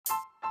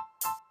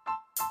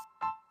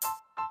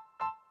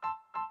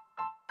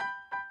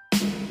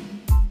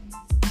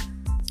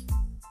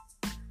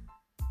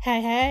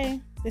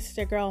Hey, this is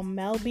your girl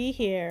Mel B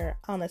here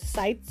on the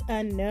Sights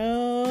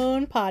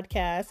Unknown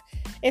podcast.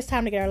 It's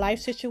time to get our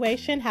life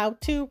situation how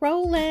to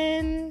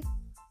rollin'.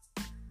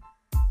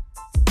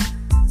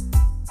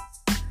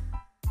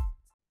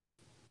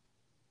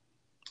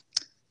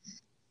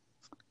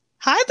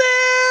 Hi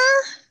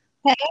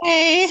there.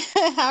 Hey,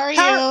 how are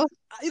you?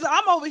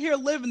 I'm over here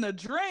living the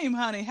dream,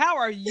 honey. How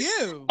are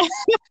you?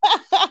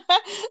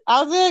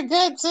 I'm doing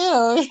good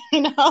too,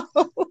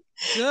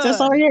 Good. Just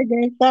over here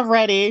getting stuff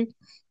ready.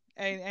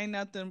 Ain't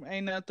nothing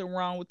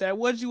wrong with that.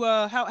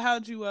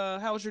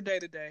 How was your day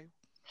today?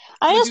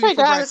 I What'd just you eat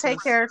for figured I had to take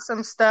breakfast? care of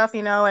some stuff,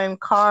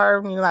 and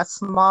carb, that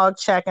smog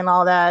check and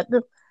all that.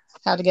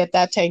 How to get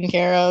that taken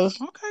care of.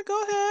 Okay,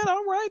 go ahead.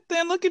 All right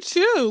then. Look at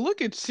you.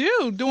 Look at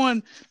you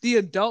doing the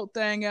adult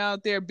thing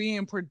out there,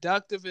 being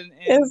productive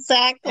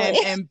Exactly.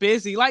 and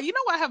busy. Like, you know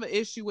what I have an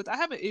issue with? I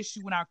have an issue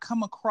when I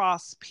come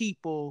across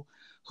people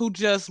who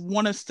just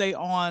want to stay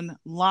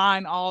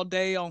online all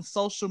day on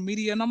social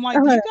media. And I'm like,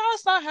 do you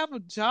guys not have a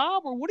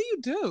job, or what do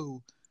you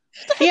do?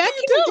 What the heck Yeah, do I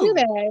you can't do do?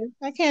 that.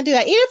 I can't do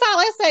that.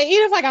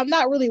 Even if I'm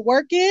not really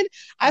working,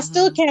 I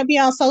still can't be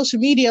on social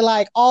media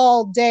like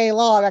all day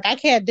long. Like I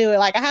can't do it.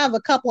 Like I have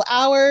a couple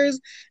hours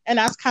and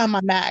that's kind of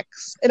my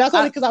max. And that's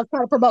only because I'm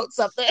trying to promote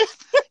something.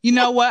 You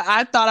know what?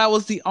 I thought I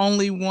was the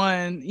only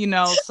one,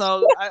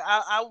 so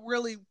I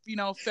really,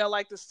 felt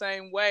like the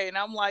same way. And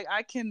I'm like,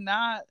 I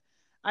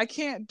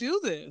can't do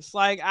this.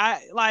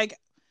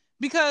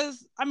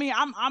 Because I mean,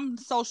 I'm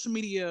social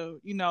media,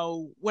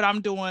 what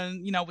I'm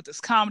doing, with this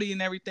comedy and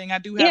everything. I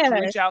do have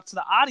to reach out to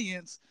the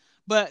audience,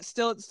 but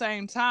still at the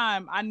same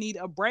time, I need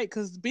a break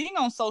because being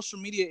on social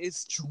media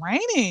is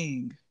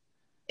draining.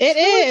 It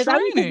really is. I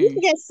mean, 'cause you can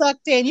get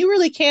sucked in. You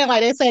really can,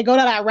 like they say, go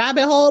down that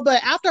rabbit hole.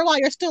 But after a while,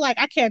 you're still like,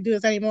 I can't do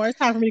this anymore. It's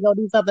time for me to go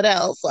do something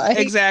else. Like,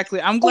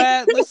 exactly. I'm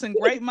glad. Listen,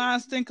 great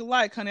minds think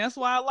alike, honey. That's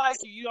why I like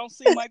you. You don't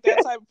seem like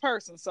that type of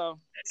person. So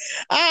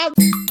I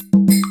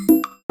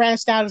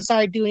branched out and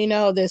started doing,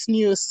 this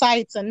new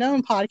Sights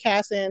Unknown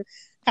podcast and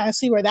kind of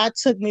see where that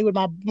took me with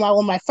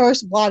my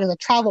first blog is a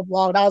travel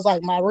blog. That was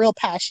like my real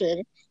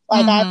passion.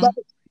 Like I'd love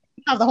to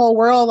have the whole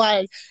world,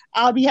 like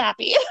I'll be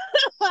happy.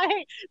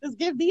 Like just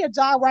give me a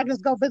job where I can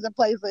just go visit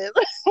places.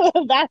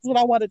 That's what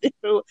I want to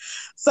do.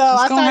 So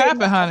it's I gonna started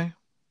happen, honey.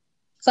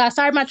 So I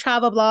started my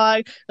travel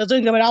blog. I was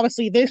doing good, but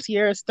obviously this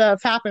year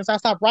stuff happened, so I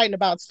stopped writing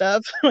about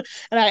stuff, and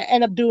I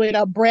ended up doing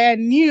a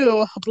brand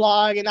new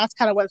blog, and that's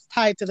kind of what's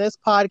tied to this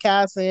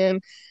podcast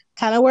and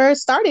kind of where it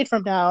started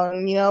from now.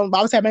 And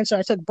obviously I mentioned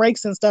I took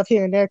breaks and stuff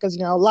here and there because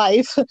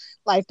life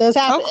does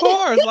happen. Of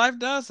course, life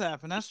does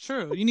happen. That's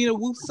true. You need a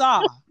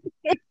woosah.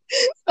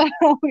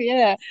 So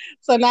yeah.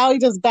 So now we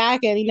just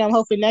back and I'm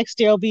hoping next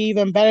year will be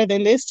even better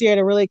than this year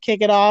to really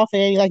kick it off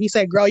and like you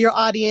said, grow your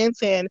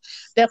audience and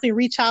definitely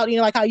reach out,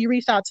 like how you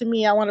reached out to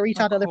me. I want to reach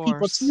out to other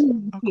people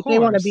too if they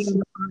want to be on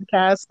the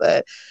podcast.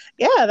 But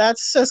yeah,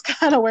 that's just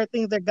kind of where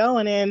things are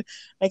going and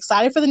I'm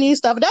excited for the new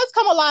stuff. It does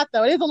come a lot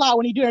though. It is a lot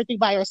when you do everything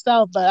by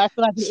yourself, but I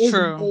feel like it is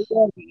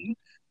easy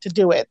to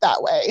do it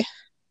that way.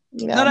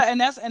 No,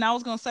 and I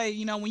was gonna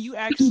say, when you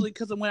actually,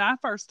 because when I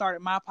first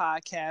started my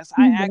podcast,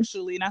 I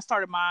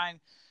started mine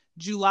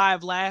July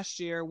of last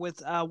year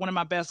with one of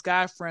my best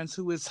guy friends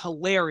who is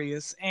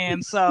hilarious,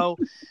 and so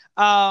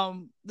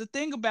the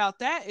thing about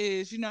that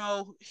is,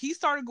 he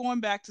started going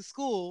back to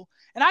school,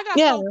 and I got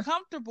so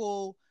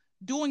comfortable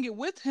doing it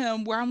with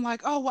him where I'm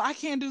like, oh well, I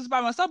can't do this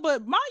by myself,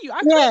 but mind you,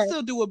 I could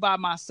still do it by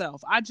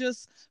myself. I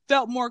just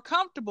felt more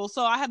comfortable,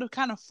 so I had to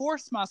kind of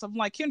force myself. I'm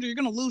like, Kyndra, you're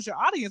gonna lose your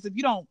audience if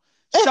you don't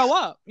show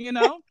up,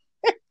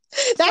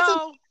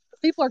 So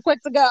people are quick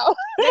to go.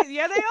 They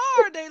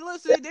are. They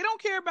listen. They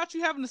don't care about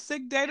you having a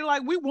sick day. They're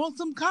like, we want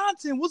some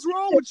content. What's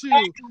wrong with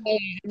you?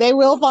 They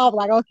will fall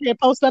like, okay,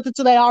 post nothing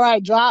today. All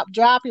right, drop.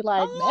 You're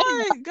like,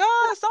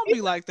 guys, don't be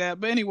like that.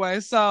 But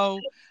anyway, so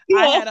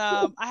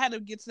I had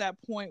to get to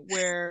that point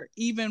where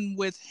even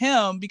with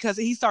him, because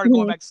he started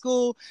going back to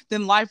school,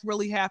 then life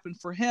really happened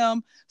for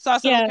him. So I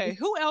said, okay,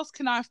 who else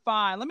can I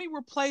find? Let me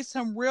replace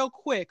him real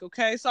quick.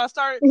 Okay. So I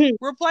started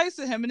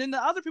replacing him. And then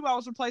the other people I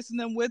was replacing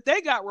them with, they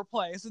got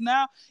replaced. And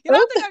now,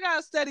 I think I got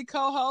a steady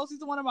co-host.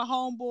 He's one of my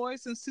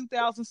homeboys since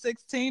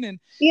 2016. And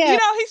he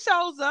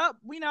shows up.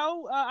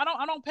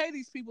 I don't pay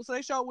these people, so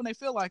they show up when they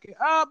feel like it.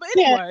 But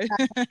anyway.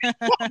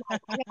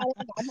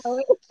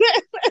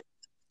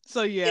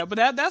 So yeah, but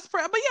I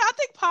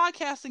think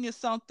podcasting is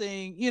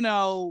something,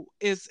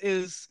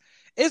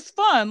 is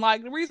fun.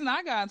 Like the reason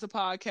I got into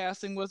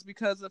podcasting was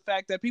because of the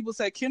fact that people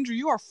said, Kyndra,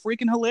 you are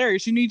freaking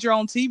hilarious. You need your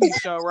own TV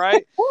show,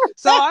 right?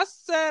 So I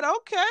said,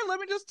 okay, let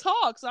me just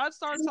talk. So I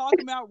started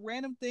talking about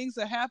random things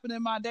that happen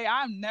in my day.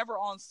 I'm never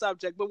on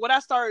subject, but what I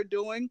started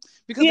doing,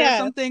 because there's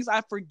some things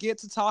I forget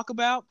to talk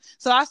about,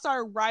 so I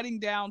started writing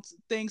down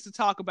things to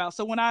talk about.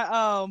 So when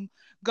I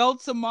go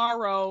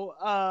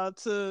tomorrow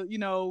to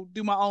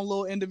do my own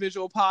little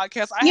individual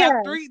podcast, I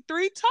have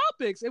three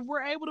topics if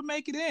we're able to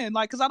make it in,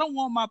 like, because I don't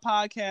want my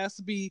podcast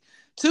to be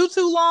too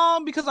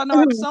long, because I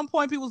know at some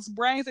point people's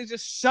brains, they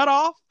just shut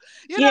off,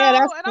 and I'm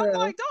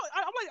like,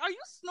 are you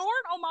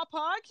snoring on my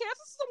podcast?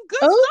 This is some good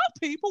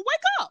stuff, people,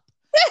 wake up.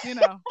 you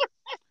know.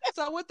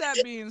 So with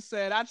that being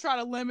said, I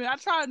try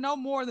to no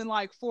more than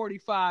like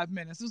 45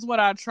 minutes. This is what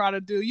I try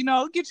to do.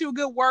 Get you a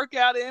good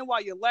workout in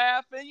while you're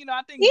laughing.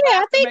 I think Yeah, I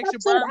laughter think makes up you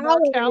to an burn more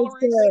hour is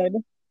calories.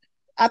 good.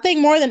 I think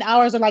more than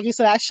hours, and like you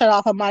said, I shut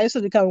off on mine. This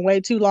is becoming way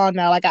too long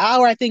now. Like an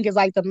hour, I think is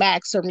like the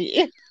max for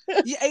me.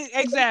 Yeah,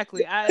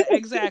 exactly.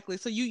 Exactly.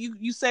 So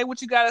you say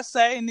what you gotta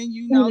say, and then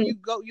Mhm.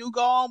 you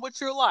go on with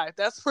your life.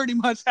 That's pretty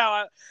much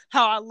how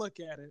I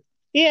look at it.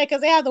 Yeah,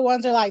 because they have the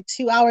ones that are like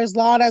 2 hours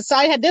long. And so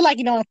did like,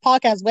 a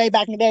podcast way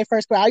back in the day,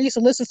 first grade. I used to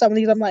listen to some of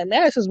these. I'm like,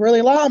 man, this is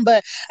really long.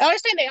 But I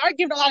understand they are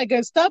giving a lot of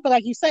good stuff. But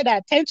like you said,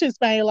 that attention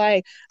span, you're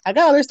like, I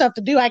got other stuff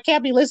to do. I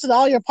can't be listening to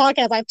all your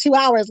podcasts like 2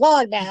 hours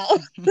long now.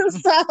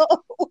 So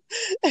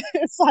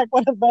it's like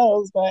one of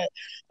those. But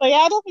yeah,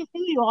 I definitely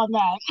feel you on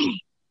that.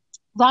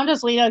 So I'm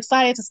just,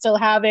 excited to still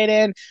have it.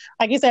 And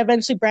like I said,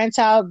 eventually branch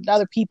out to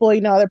other people,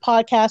 other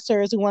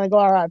podcasters who want to go,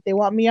 all right, they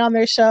want me on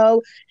their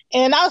show.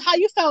 And how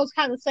you felt was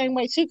kind of the same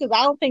way too, because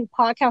I don't think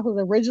podcast was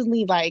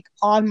originally like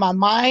on my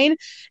mind.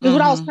 Because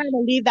when I was Mm-hmm. trying to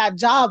leave that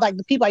job, like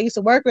the people I used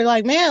to work with,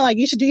 like, man, like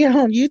you should do your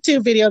own YouTube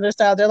videos and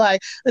stuff. They're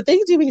like, the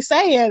things you be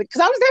saying, because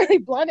I was very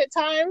blunt at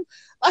times.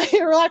 Like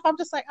in real life, I'm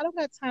just like, I don't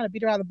got time to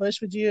beat around the bush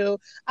with you.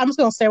 I'm just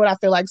gonna say what I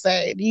feel like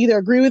saying. You either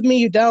agree with me,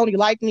 you don't. You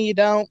like me, you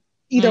don't.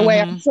 Either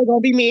way, I'm Mm-hmm. still gonna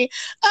be me.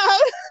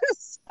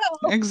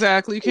 Um,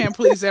 Exactly. You can't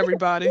please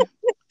everybody.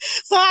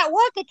 so at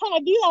work, I kind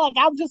of do that. Like,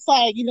 I'm just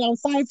like, I'm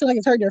sorry, I feel like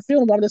it's hurting your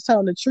feelings. I'm just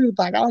telling the truth.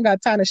 Like, I don't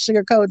got time to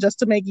sugarcoat just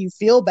to make you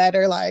feel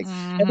better. Like,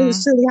 if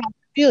it's Mm-hmm. truly how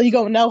I feel, you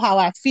gonna know how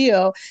I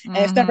feel.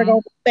 And it's never Mm-hmm.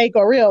 gonna be fake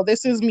or real.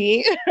 This is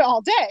me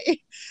all day.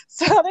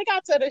 So they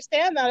got to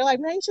understand that. They're like,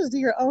 man, you should do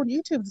your own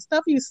YouTube. The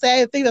stuff you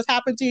say, the things that's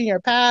happened to you in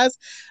your past.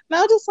 And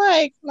I was just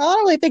like, no, I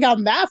don't really think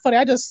I'm that funny.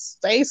 I just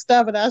say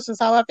stuff and that's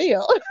just how I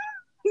feel.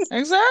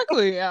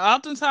 Exactly.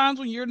 Oftentimes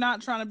when you're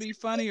not trying to be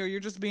funny or you're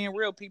just being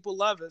real, people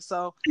love it.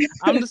 So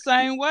I'm the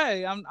same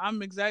way.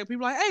 I'm exactly.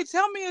 People are like, hey,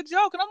 tell me a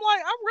joke, and I'm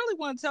like, I really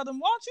want to tell them.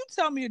 Why don't you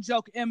tell me a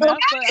joke, MF?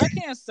 But I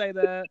can't say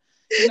that.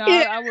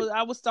 Yeah.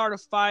 I would start a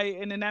fight,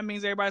 and then that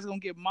means everybody's gonna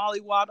get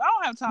mollywopped. I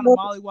don't have time to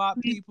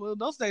mollywop people.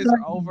 Those days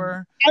are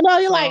over. I know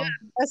you're like, So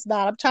that's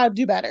not. I'm trying to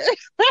do better.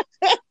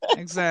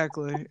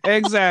 exactly.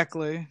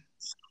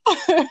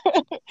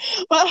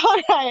 But all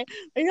right,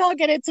 we're gonna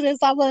get into this.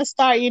 I'm gonna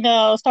start,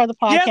 start the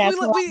Yes,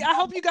 podcast. we. I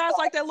hope you guys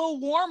like that little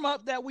warm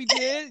up that we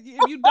did.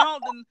 If you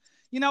don't, then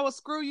you know what?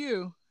 Screw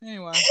you.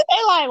 Anyway.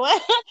 They like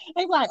what?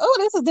 They like, oh,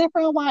 this is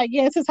different. I'm like,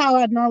 yeah, this is how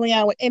I normally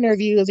am with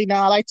interviews.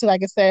 I like to,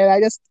 like I said, I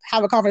just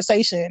have a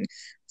conversation.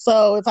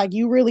 So it's like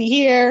you really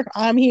here,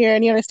 I'm here,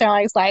 and you understand.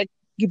 Like it's like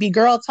you be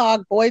girl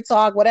talk, boy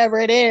talk, whatever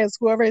it is,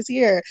 whoever is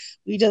here,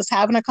 we just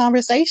having a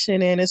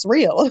conversation, and it's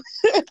real.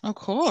 Of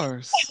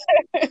course.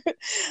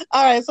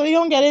 All right, so we're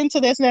gonna get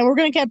into this, and then we're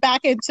gonna get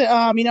back into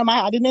I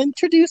didn't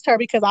introduce her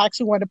because I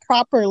actually wanted to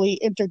properly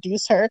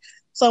introduce her.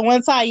 So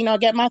once I,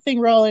 get my thing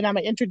rolling, I'm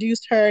gonna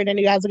introduce her, and then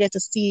you guys will get to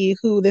see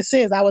who this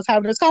is I was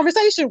having this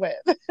conversation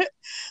with.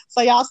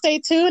 So y'all stay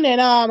tuned, and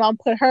I'll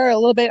put her a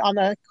little bit on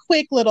a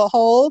quick little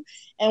hold,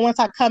 and once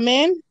I come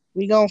in,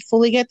 we gonna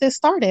fully get this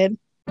started.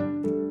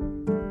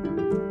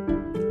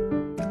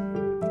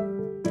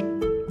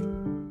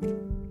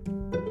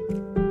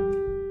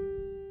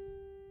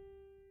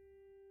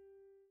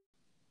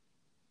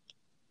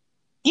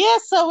 Yeah,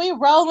 so we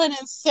rolling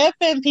and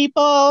sipping,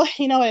 people.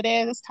 You know what it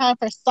is. It's time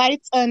for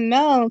Sights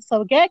Unknown.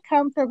 So get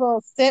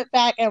comfortable, sit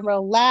back, and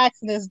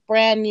relax in this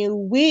brand new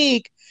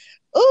week.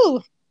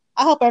 Ooh,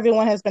 I hope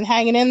everyone has been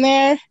hanging in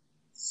there,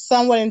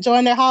 somewhat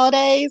enjoying their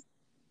holidays.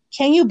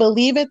 Can you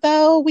believe it,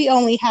 though? We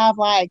only have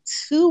like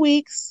 2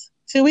 weeks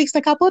and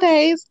a couple of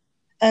days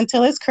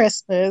until it's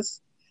Christmas.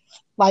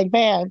 Like,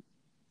 man,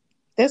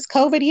 this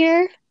COVID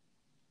year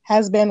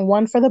has been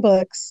one for the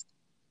books.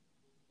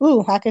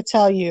 Ooh, I could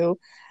tell you.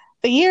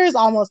 The year is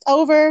almost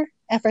over,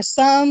 and for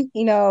some,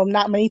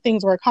 not many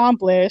things were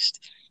accomplished.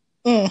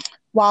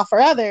 While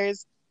for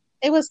others,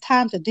 it was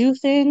time to do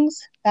things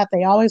that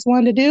they always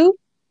wanted to do,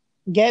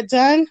 get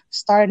done,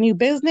 start a new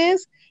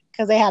business,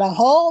 because they had a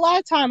whole lot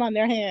of time on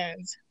their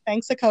hands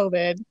thanks to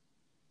COVID.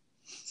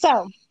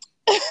 So,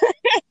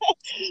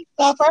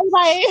 so for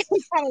everybody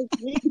kind of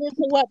getting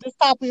into what this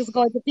topic is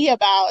going to be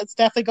about, it's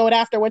definitely going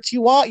after what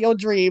you want, your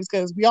dreams,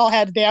 because we all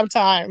had the damn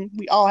time.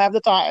 We all have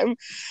the time.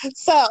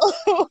 So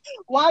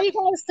while you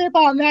guys sip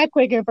on that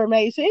quick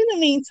information, in the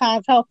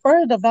meantime, to help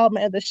further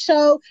development of the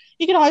show,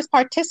 you can always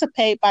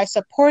participate by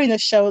supporting the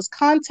show's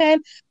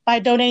content by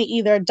donating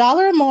either $1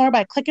 or more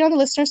by clicking on the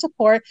listener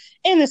support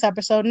in this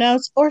episode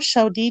notes or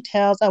show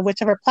details of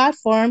whichever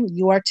platform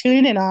you are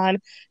tuning in on.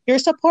 Your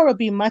support would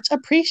be much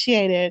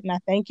appreciated, and I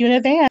thank you in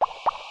advance.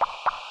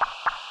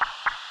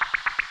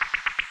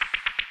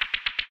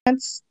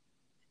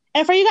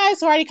 And for you guys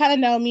who already kind of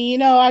know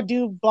me, I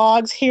do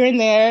blogs here and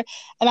there.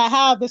 And I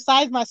have,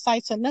 besides my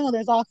sites to know,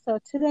 there's also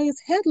today's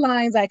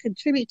headlines I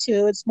contribute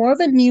to. It's more of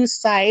a news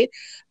site,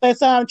 but it's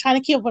trying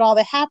to keep up with all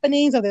the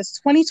happenings of this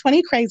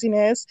 2020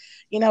 craziness,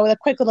 with a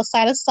quick little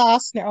side of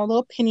sauce and their own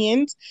little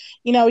opinions.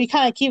 We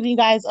kind of keep you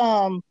guys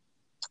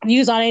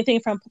views on anything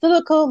from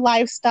political,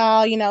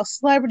 lifestyle,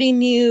 celebrity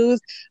news.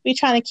 We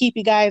trying to keep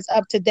you guys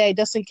up to date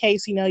just in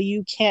case,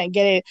 you can't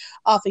get it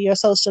off of your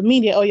social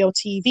media or your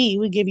TV.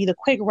 We give you the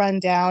quick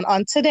rundown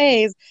on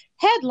today's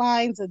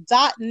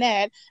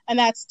headlines.net, and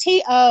that's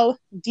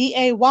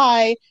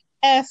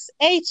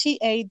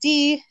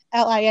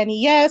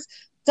TODAYSHEADLINES.net.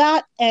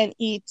 And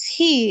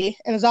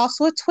there's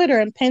also a Twitter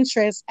and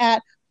Pinterest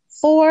at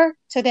For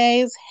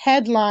Today's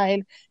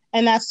Headline.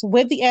 And that's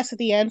with the S at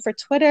the end for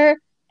Twitter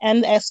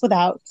and the S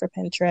without for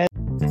Pinterest.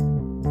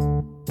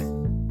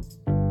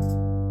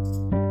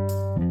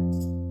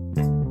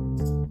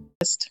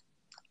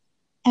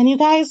 And you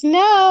guys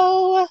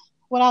know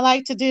what I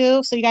like to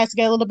do, so you guys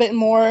get a little bit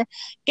more,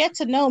 get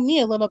to know me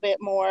a little bit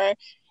more.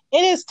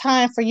 It is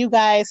time for you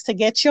guys to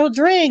get your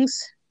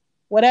drinks,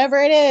 whatever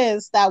it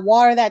is, that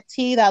water, that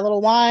tea, that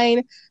little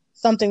wine,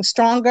 something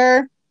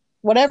stronger,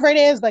 whatever it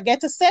is, but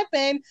get to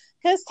sipping,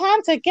 because it's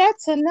time to get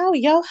to know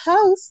your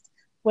host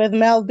with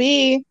Mel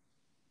B.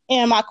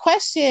 And my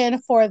question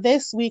for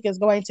this week is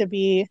going to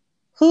be,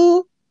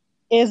 who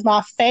is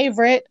my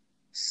favorite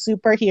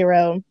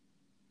superhero?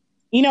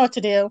 You know what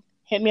to do.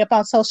 Hit me up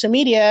on social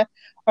media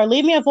or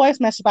leave me a voice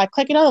message by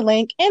clicking on the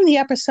link in the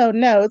episode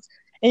notes,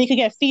 and you can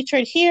get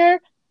featured here.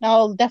 And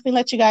I'll definitely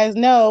let you guys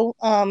know,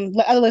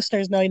 let other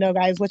listeners know,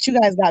 guys, what you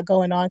guys got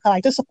going on. I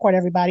like to support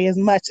everybody as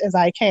much as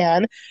I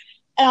can.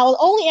 And I'll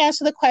only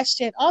answer the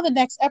question on the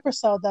next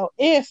episode, though,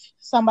 if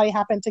somebody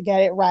happened to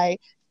get it right.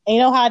 And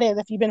you know how it is.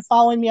 If you've been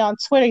following me on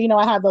Twitter,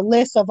 I have a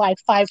list of like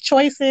 5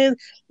 choices.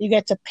 You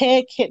get to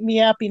pick, hit me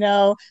up,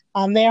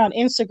 I'm there on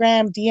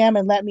Instagram, DM,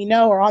 and let me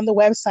know. Or on the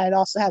website, it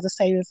also has the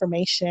same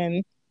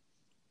information.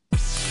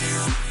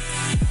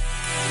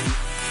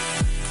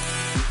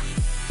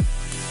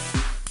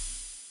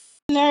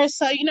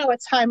 So you know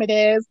what time it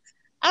is.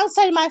 I'm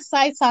setting my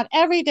sights on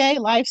everyday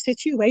life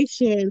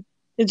situations.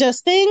 It's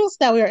just things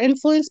that we are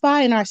influenced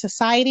by in our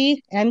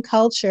society and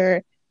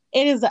culture.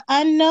 It is the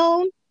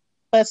unknown,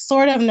 but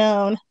sort of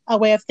known, a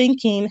way of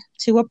thinking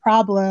to a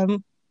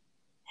problem.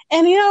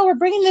 And, we're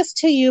bringing this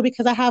to you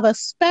because I have a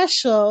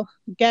special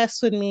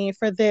guest with me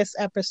for this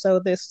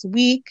episode this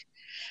week.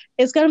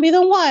 It's going to be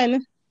the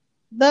one,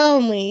 the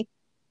only,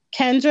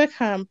 Kyndra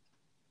Crump.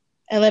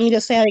 And let me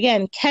just say it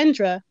again,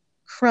 Kyndra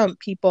Crump,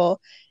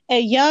 people. A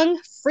young,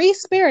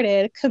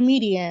 free-spirited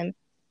comedian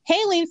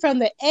hailing from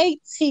the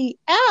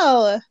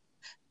ATL,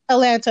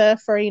 Atlanta,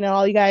 for,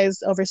 all you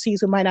guys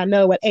overseas who might not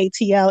know what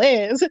ATL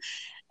is.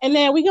 And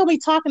then we're going to be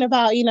talking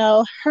about,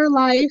 her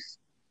life,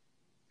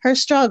 her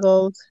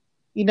struggles,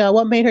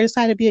 what made her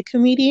decide to be a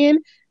comedian.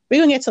 We're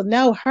going to get to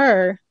know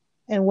her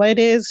and what it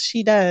is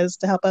she does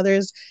to help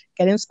others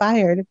get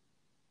inspired.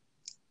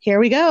 Here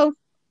we go.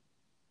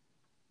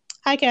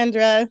 Hi,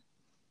 Kyndra.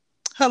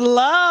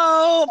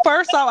 Hello.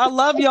 First off, I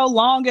love your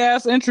long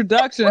ass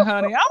introduction,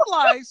 honey. I'm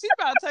like, she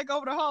about to take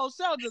over the whole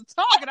show just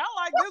talking. I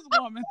like this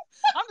woman.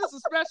 I'm just a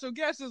special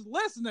guest just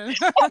listening.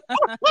 Well,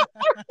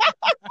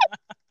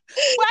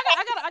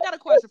 I got a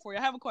question for you.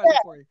 I have a question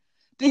for you.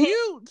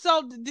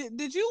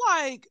 Did you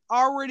like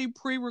already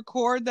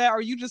pre-record that, or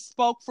you just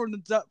spoke from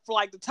the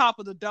top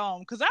of the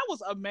dome? Because that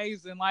was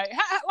amazing. Like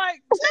tell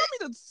me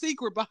the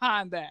secret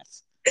behind that.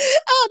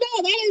 Oh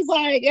no, that is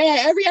like, yeah,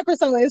 every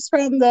episode is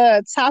from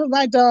the top of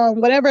my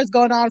dome. Whatever is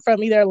going on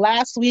from either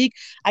last week,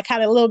 I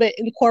kind of a little bit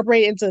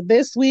incorporate into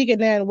this week,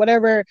 and then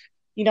whatever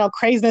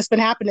craziness been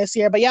happening this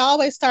year. But yeah, I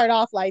always start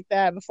off like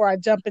that before I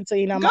jump into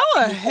Go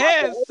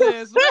ahead,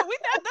 sis.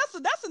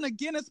 That's in the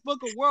Guinness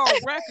Book of World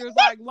Records,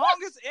 like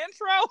longest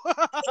intro.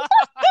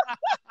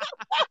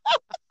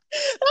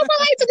 That's what I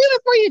like to do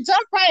before you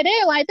jump right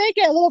in. Like, they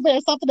get a little bit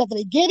of something at the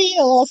beginning,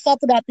 a little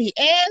something at the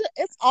end.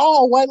 It's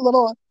all one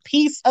little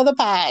piece of the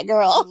pie,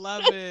 girl. I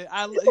love it.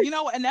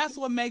 And that's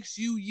what makes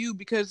you,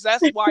 because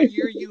that's why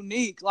you're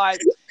unique.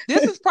 Like,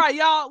 this is probably,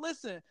 y'all,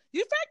 listen, the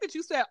fact that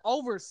you said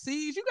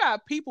overseas, you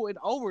got people in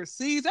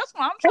overseas. That's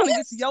why I'm trying to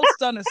get to your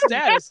stunning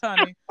status,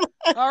 honey.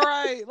 All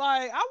right?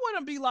 Like, I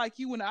wouldn't be like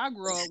you when I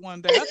grow up one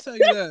day. I'll tell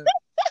you that.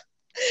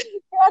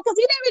 Yeah, because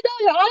you never know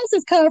where your audience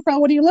is coming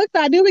from. When you look,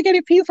 I do be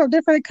getting people from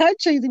different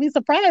countries. You'd be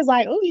surprised,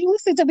 like, oh, you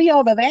listen to me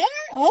over there?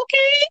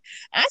 Okay,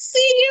 I see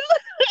you.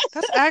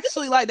 That's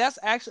actually how did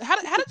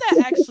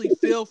that actually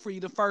feel for you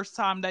the first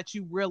time that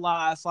you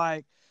realized,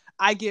 like,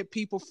 I get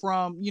people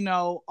from,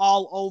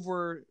 all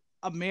over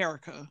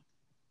America?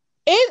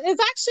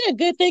 It's actually a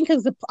good thing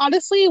because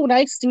honestly, when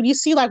you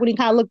see like when you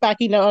kind of look back,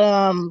 people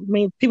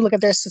look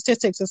at their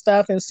statistics and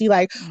stuff and see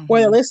like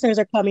where the listeners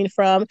are coming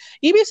from.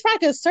 You'd be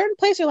surprised at a certain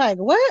place. You're like,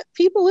 what?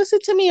 People listen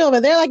to me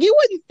over there? Like, you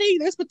wouldn't think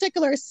this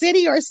particular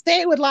city or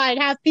state would like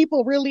have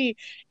people really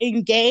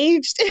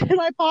engaged in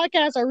my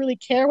podcast or really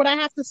care what I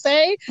have to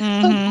say. So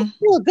you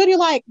feel good. You're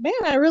like, man,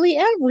 I really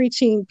am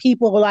reaching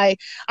people.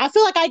 Like, I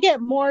feel like I get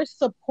more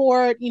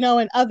support,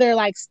 in other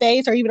like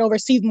states or even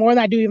overseas more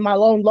than I do in my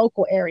own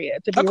local area.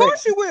 To be Of course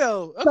you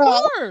will. Of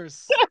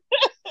course.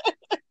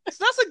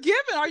 That's a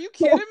given. Are you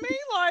kidding me?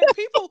 Like,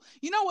 people,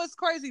 what's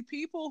crazy?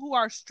 People who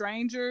are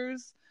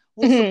strangers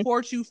will Mm-hmm.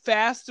 support you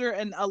faster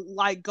and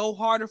like go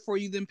harder for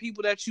you than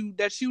people that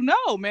you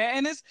know, man.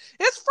 And it's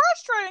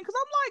frustrating because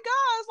I'm like,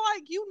 guys,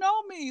 like you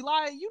know me,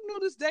 like you knew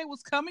this day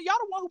was coming. Y'all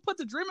the one who put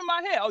the dream in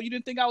my head. Oh, you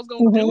didn't think I was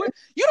gonna do Mm-hmm. it?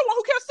 You the one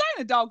who kept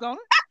saying it, doggone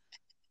it.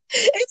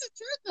 It's the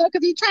truth though,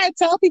 because you try to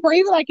tell people, or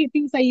even like if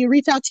you say you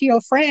reach out to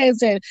your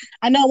friends, and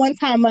I know one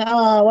time, one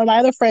of my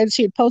other friends,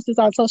 she had posted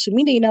on social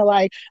media,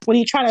 like when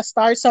you try to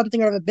start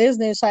something or a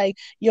business, like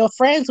your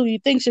friends who you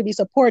think should be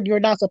supported, you're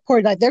not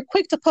supported. Like they're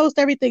quick to post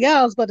everything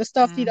else, but the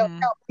stuff you don't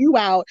Mm-hmm. help you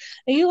out,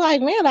 and you're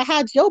like, man, I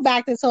had your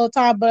back this whole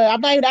time, but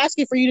I'm not even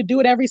asking for you to do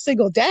it every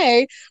single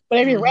day. But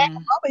every random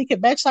Mm-hmm. moment, you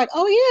can mention like,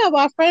 oh yeah,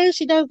 my friend,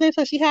 she does this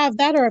or she has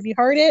that, or have you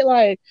heard it?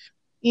 Like,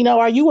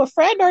 are you a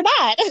friend or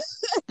not?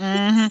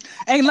 Mm-hmm.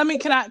 Hey,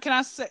 can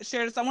I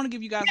share this? I want to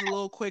give you guys a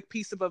little quick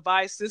piece of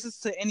advice. This is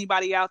to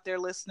anybody out there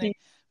listening.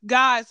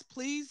 Guys,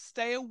 please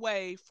stay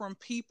away from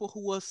people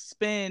who will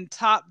spend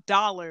top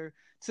dollar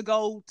to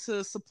go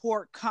to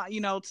support,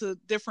 to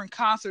different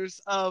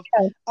concerts of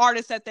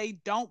artists that they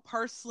don't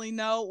personally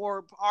know,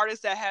 or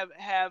artists that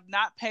have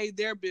not paid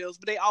their bills,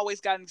 but they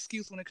always got an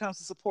excuse when it comes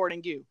to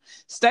supporting you.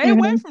 Stay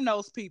away Mm-hmm. from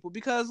those people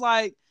because,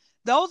 like,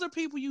 those are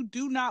people you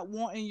do not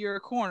want in your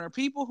corner.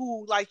 People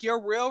who, like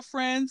your real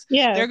friends,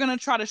 Yeah. they're going to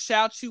try to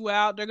shout you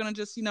out. They're going to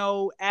just,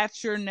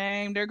 at your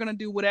name. They're going to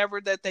do whatever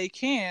that they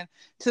can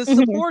to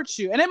Mm-hmm. support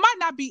you. And it might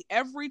not be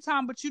every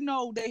time, but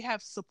they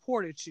have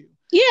supported you.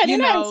 Yeah, You they're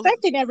not know,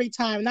 expecting every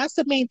time. That's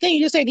the main thing.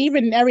 You just said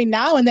even every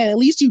now and then, at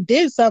least you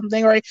did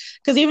something. Or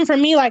because even for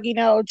me, like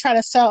try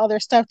to sell other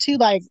stuff too.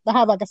 Like I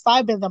have like a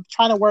side business I'm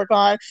trying to work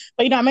on.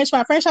 But I mentioned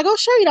my friends like, oh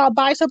sure, I'll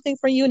buy something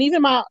for you. And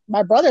even my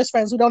brother's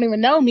friends who don't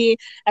even know me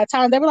at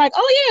times they were like,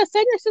 oh yeah,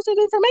 send your sister's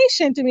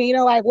information to me.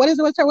 Like what is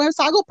it? What's her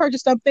website? I'll go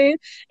purchase something.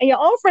 And your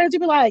own friends, you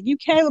be like, you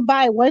can't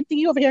buy one thing.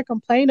 You over here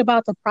complain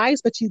about the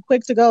price, but you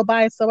quick to go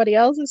buy somebody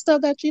else's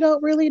stuff that you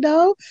don't really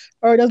know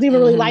or doesn't even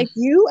really mm-hmm. like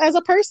you as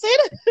a person.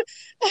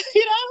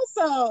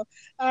 So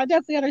I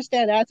definitely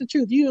understand that. That's the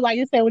truth. You, like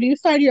you said, when you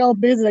start your own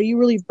business, you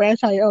really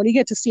branch on your own. You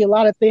get to see a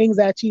lot of things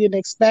that you didn't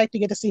expect. You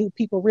get to see who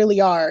people really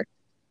are.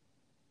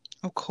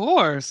 Of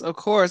course, of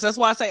course. That's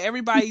why I say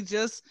everybody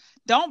just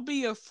don't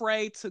be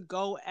afraid to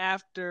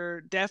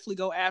definitely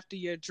go after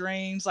your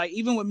dreams. Like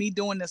even with me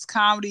doing this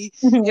comedy,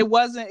 Mm-hmm. it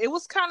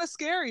was kind of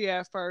scary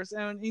at first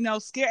and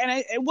scary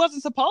and it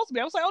wasn't supposed to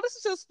be. I was like, oh, this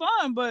is just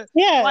fun. But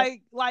Yeah.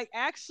 like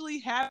actually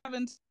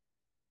having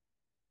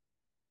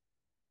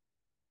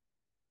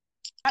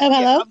Oh,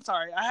 yeah, hello. I'm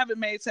sorry. I haven't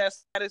made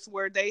test status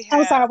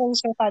I'm sorry. I wasn't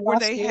sure if I where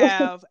lost they you.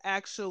 have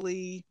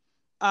actually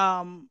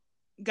um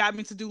got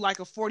me to do like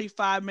a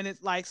 45 minute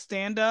like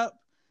stand up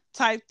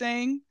type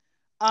thing.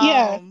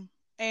 Yeah. Um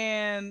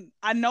and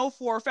I know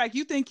for a fact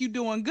you think you're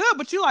doing good,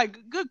 but you're like,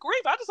 good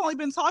grief, I just only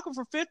been talking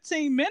for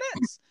 15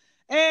 minutes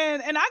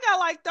and I got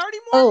like 30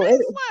 more Oh,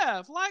 minutes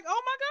left. Like,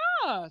 oh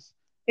my gosh.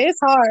 it's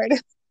hard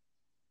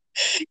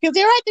because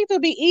you're right. Things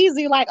would be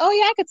easy. Like, oh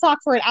yeah, I could talk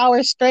for an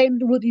hour straight.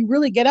 And would you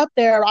really get up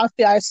there? I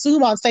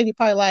assume on stage you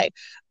probably like,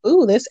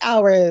 ooh, this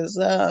hour is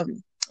a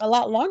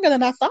lot longer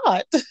than I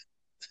thought.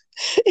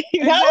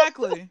 you know.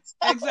 Exactly.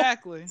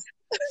 Exactly.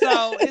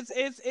 So it's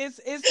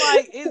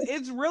like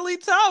it's really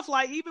tough.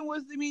 Like even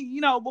with me,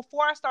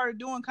 before I started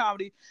doing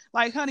comedy,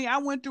 like honey, I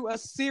went through a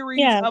series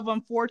Yeah. of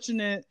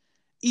unfortunate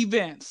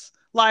events.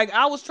 Like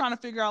I was trying to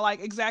figure out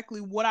like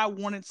exactly what I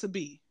wanted to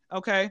be.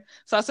 Okay.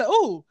 So I said,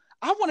 oh,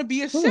 I want to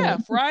be a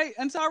chef, Mm. right?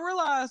 Until I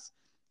realized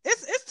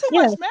it's too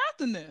Yeah. much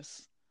math in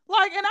this.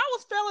 Like, and I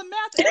was failing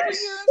math every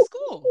year in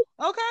school.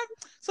 Okay.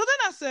 So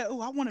then I said,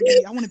 oh, I want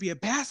to be a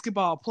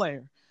basketball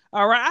player.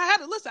 All right, I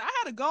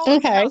had a goal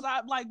in Okay. house.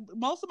 I like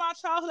most of my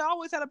childhood. I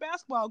always had a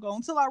basketball goal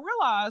until I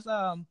realized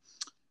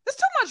there's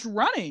too much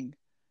running.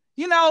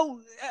 In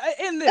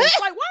this,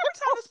 like, why every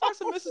time this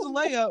person misses a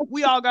layup,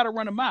 we all got to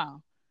run a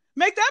mile.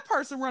 Make that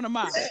person run a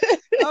mile.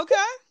 Okay.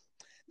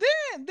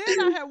 Then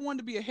I had wanted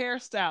to be a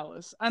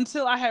hairstylist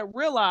until I had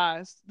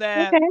realized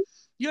that Okay.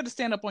 you have to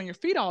stand up on your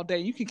feet all day.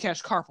 You can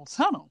catch carpal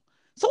tunnel.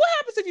 So what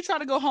happens if you try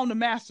to go home to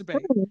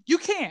masturbate? Mm. You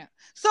can't.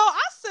 So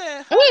I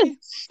said, Mm. honey,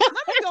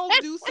 let me go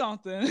do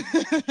something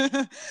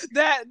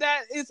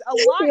that is a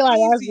lot You're like,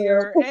 that's real.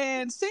 easier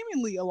and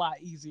seemingly a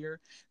lot easier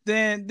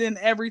than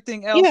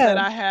everything else Yeah. that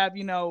I have,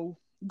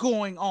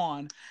 going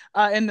on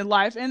in the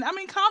life. And I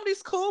mean,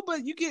 comedy's cool,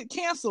 but you get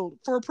canceled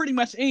for pretty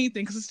much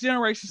anything because this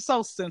generation is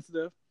so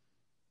sensitive.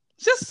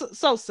 Just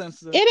so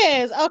sensitive.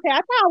 It is. Okay, I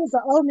thought I was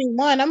the only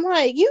one. I'm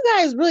like, you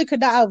guys really could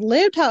not have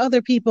lived how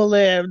other people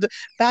lived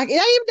back. I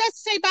even have to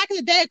say back in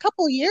the day, a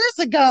couple years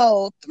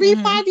ago, three,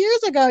 Mm-hmm. 5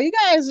 years ago. You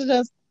guys are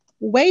just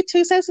way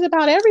too sensitive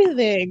about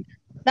everything.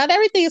 Not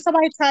everything is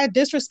somebody trying to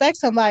disrespect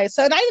somebody.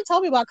 So, and I even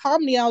told me about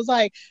comedy. I was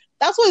like,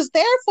 that's what it's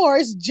there for.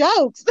 It's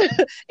jokes.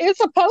 It's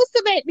supposed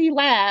to make me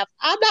laugh.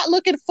 I'm not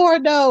looking for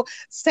no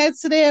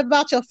sensitive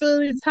about your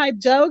feelings type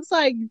jokes.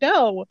 Like,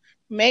 no,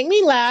 make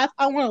me laugh.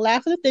 I want to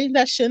laugh at the things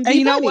that shouldn't And be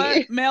you know what,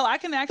 funny. Mel, I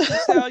can actually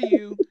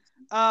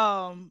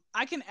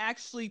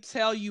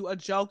tell you a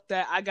joke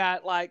that I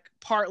got like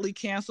partly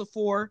canceled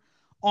for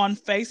on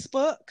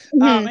Facebook.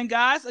 Mhm. And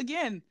guys,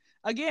 again,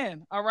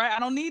 Again, all right. I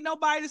don't need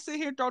nobody to sit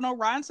here and throw no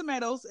rotten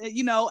tomatoes,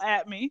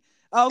 at me.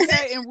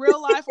 Okay, in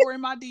real life or in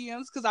my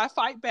DMs, because I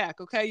fight back.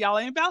 Okay, y'all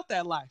ain't about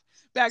that life.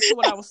 Back to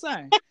what I was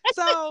saying.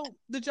 So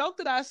the joke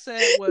that I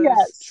said was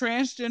Yes.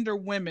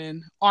 transgender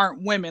women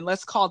aren't women.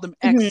 Let's call them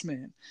Mhm.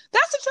 X-Men.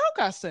 That's a joke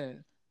I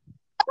said.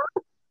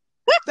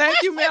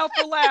 Thank you, Mel,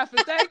 for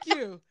laughing. Thank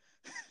you.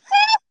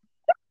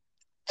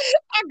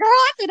 Girl,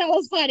 I think that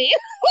was funny.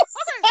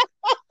 Okay,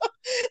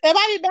 It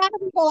might be bad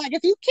for people like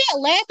if you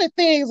can't laugh at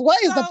things,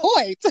 what is the so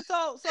point?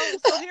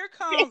 so here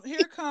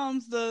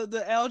comes the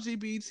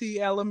LGBT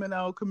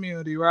LMNO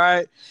community,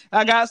 right?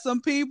 I got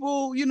some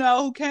people,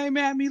 who came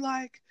at me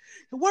like,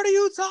 "What are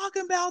you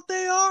talking about?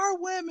 They are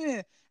women."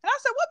 And I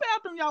said, "What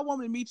bathroom y'all want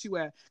me to meet you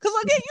at?" Because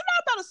again, you're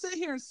not about to sit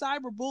here and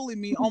cyberbully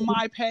me on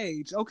my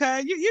page,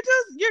 okay? You're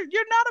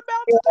not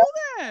about to do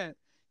that.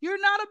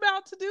 You're not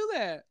about to do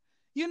that.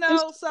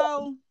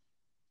 So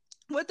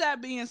with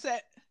that being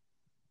said,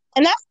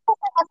 And that's why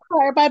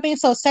everybody being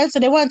so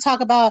sensitive. They want to talk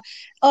about,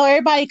 oh,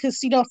 everybody could,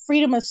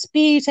 freedom of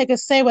speech. They could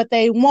say what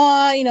they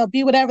want,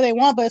 be whatever they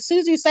want. But as soon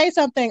as you say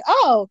something,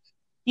 oh,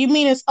 you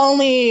mean it's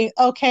only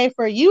okay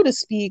for you to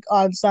speak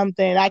on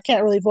something? I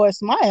can't really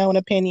voice my own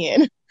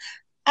opinion.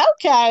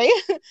 Okay.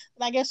 And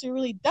I guess we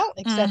really don't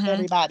accept mm-hmm.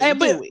 everybody, And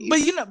do but we? but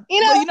you know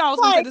You but know, I was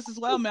gonna say like, this as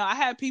well, Mel. I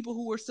had people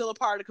who were still a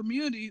part of the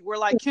community were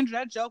like, Kyndra,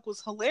 that joke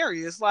was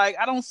hilarious. Like,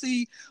 I don't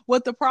see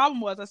what the problem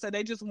was. I said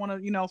they just want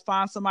to,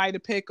 find somebody to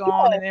pick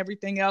on and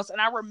everything else.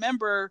 And I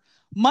remember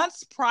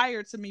months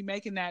prior to me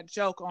making that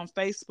joke on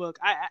Facebook,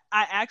 I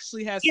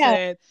actually had yeah.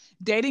 said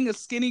dating a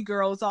skinny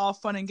girl is all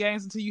fun and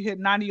games until you hit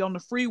 90 on the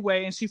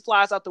freeway and she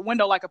flies out the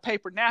window like a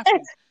paper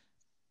napkin.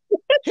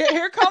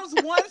 Here comes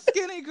one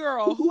skinny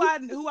girl who I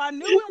knew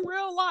in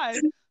real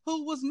life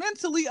who was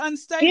mentally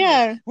unstable.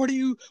 Yeah.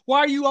 Why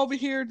are you over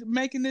here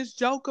making this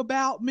joke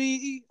about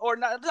me? Or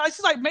not, like,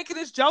 she's like making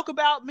this joke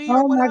about me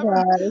or Oh my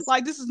whatever. gosh.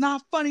 Like, this is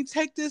not funny.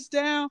 Take this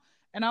down.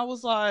 And I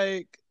was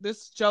like,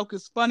 this joke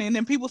is funny. And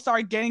then people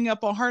started getting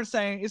up on her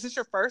saying, is this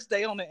your first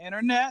day on the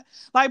internet?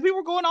 Like, people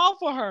were going off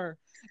for her.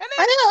 And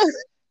I know.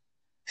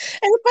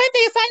 And the funny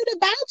thing, it's not even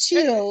about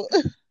then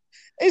you.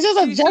 It's just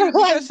a she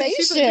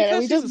generalization. because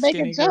We she's just a make a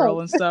skinny joke. girl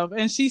and stuff,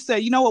 and she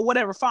said, you know what,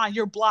 whatever, fine,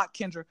 you're blocked,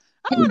 Kyndra.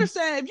 I don't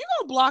understand. If you're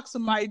gonna block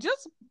somebody,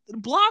 just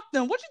block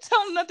them. What you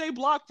telling them that they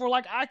block for?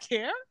 Like, I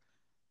care.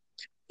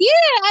 Yeah,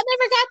 I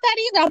never got that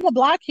either. I'm gonna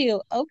block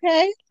you.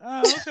 Okay.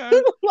 Oh,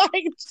 okay.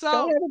 Like, just go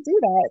So ahead and do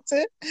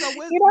that. so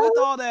with You with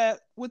know? all that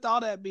with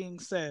all that being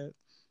said,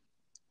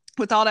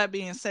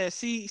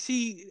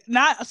 she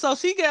not so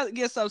she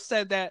gets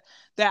upset that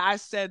I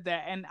said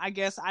that, and I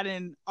guess I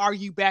didn't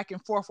argue back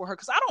and forth with her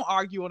because I don't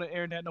argue on the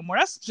internet no more.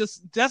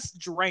 That's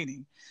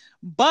draining.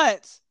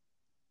 But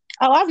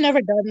Oh, I've never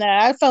done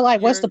that. I felt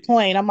like, what's you're the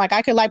point? I'm like,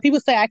 I could like people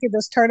say I could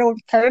just turn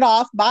it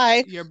off.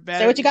 Bye. you're Say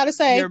better what you got to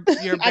say. you're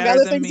I got better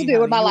other than things to me, do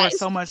with honey. my You are life.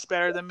 so much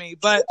better than me.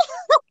 But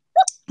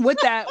with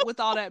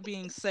all that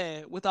being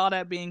said,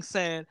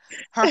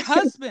 her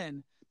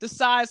husband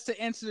decides to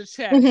enter the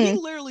chat. He Hmm.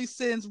 literally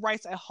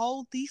writes a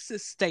whole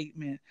thesis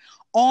statement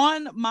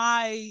on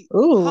my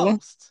Ooh.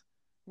 post.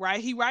 Right?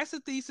 He writes a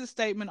thesis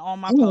statement on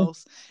my Mm.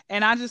 post,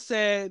 and I just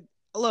said,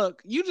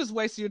 "Look, you just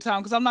wasted your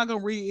time because I'm not going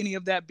to read any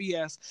of that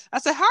BS." I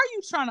said, "How are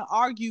you trying to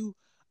argue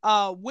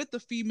with the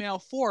female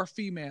for a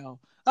female?"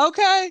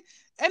 Okay.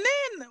 And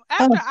then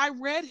after Oh. I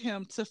read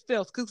him to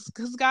filth,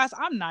 because guys,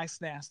 I'm nice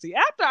nasty.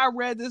 After I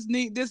read this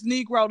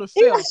Negro to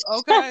filth,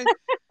 okay,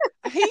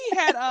 he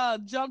had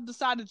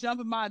decided to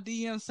jump in my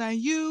DM saying,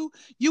 you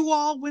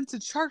all went to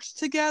church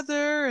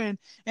together,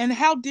 and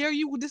how dare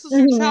you, this is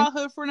your Hmm.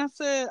 childhood friend.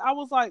 I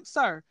was like,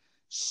 sir,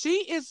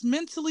 she is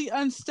mentally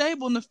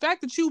unstable, and the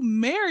fact that you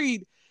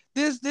married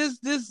this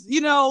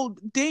Mm.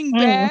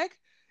 dingbat,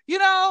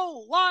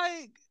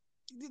 like,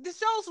 this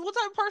shows what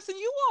type of person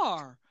you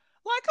are.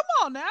 Like, come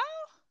on now.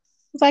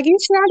 It's like, you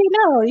should already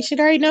know. You should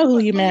already know who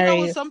you But you know what?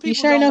 married. Some You people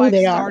should already don't know who like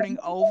they are. starting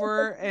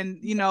over, and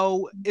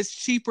it's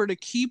cheaper to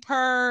keep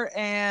her.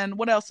 And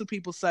what else do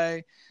people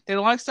say? They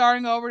don't like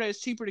starting over. That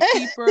it's cheaper to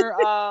keep her.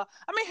 I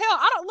mean, hell,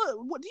 I don't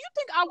look. What do you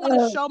think? I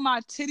want to show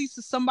my titties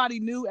to somebody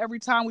new every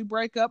time we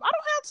break up? I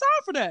don't have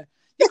time for that.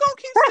 You're gonna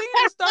keep seeing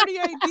this 30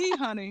 AD,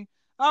 honey.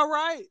 All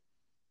right.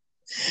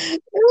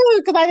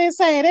 Because I didn't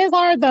say it is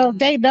hard though. Mm-hmm.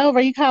 Dating over,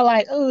 you kind of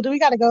like, oh, do we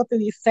got to go through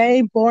these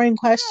same boring Yeah,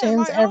 questions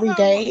like, I don't every have,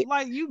 day?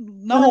 like,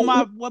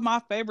 Like, what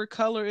my favorite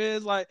color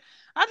is. Like,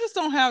 I just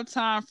don't have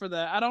time for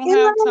that. I don't you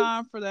have know,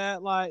 time for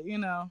that. Like,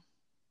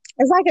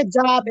 it's like a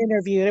job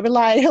interview. They'd be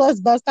like, hey, let's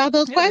bust out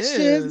those it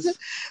questions. is.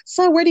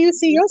 So, where do you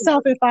see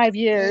yourself in 5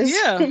 years?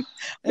 Yeah,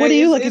 What are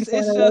you looking for in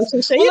it's a just,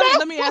 relationship? well,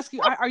 let me ask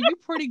you, are you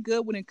pretty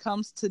good when it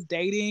comes to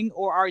dating,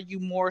 or are you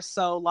more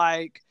so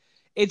like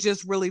it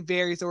just really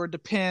varies, or it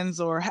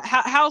depends, or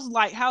how's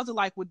it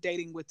like with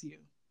dating with you?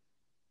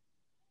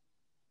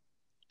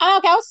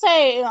 Okay, I'll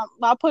say,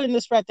 I'll put in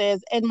this right there,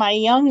 is in my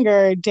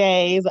younger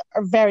days,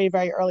 or very,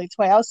 very early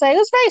 20s, I'll say it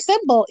was very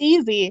simple,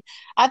 easy.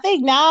 I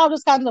think now I'm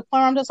just gotten to the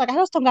point where I'm just like, I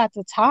just don't got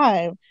the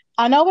time.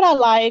 I know what I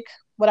like,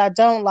 what I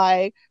don't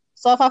like.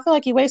 So if I feel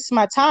like you wasted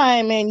my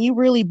time and you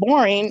really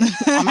boring,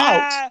 I'm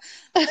out.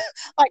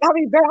 Like I'll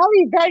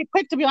be very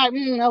quick to be like,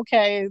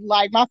 okay,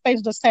 like my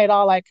face just say it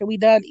all. Like, can we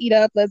done eat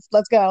up? Let's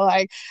go.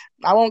 Like,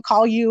 I won't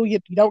call you. You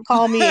don't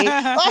call me.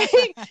 Like,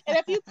 and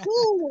if you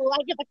cool,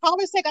 like if the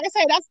conversation, like I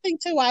say, that's the thing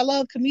too. I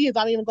love comedians.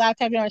 I'm even glad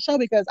to have you on the show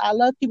because I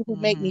love people who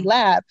make me Hmm.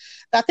 laugh.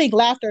 I think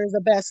laughter is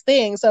the best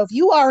thing. So if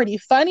you already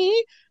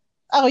funny,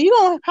 oh, you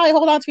gonna probably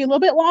hold on to me a little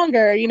bit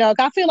longer. You know,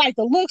 I feel like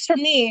the looks for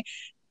me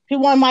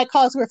one might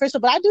call it superficial,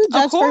 but I do Of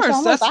judge first course,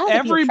 on looks. I that's have to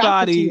be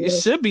attracted to everybody. It you.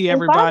 should be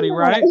If I'm everybody, not,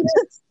 right?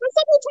 when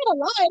someone trying to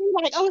lie, and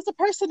you're like, oh, it's a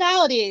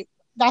personality.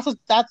 That's what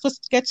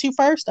gets you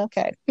first.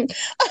 Okay, you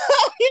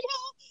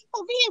know,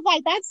 for me, it's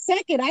like that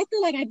second. I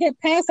feel like I get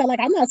past that. Like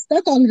I'm not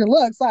stuck on your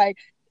looks. Like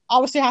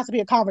obviously, it has to be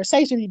a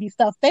conversation. You be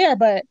stuff there,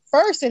 but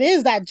first, it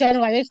is that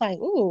generalization. Like,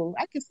 ooh,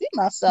 I can see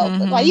myself.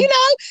 Like Hmm.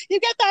 you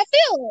get that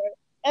feeling.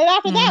 And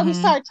after that, we Hmm.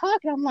 start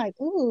talking. I'm like,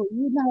 ooh,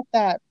 you're not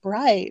that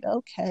bright.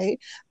 Okay.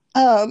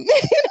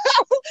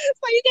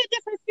 So you get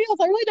different feels.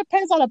 It really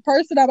depends on the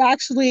person I'm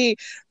actually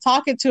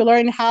talking to,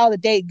 learning how the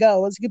date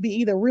goes. It could be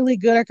either really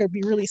good or it could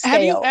be really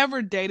Have you stale.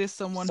 ever dated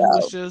someone who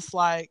was So just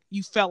like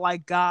you felt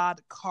like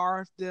God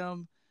carved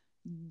them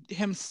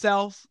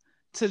himself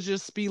to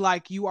just be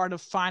like you are the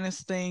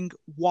finest thing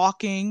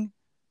walking?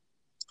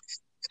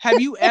 Have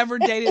you ever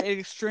dated an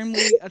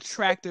extremely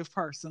attractive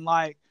person?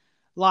 Like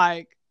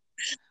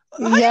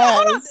hold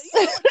on. yes.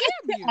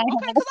 Damn you.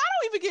 Okay, because I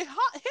don't even get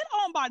hit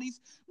on by these.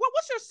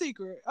 What's your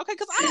secret? Okay,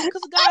 because I don't.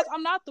 Because guys,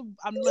 I'm not the.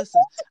 I'm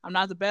listen. I'm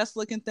not the best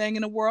looking thing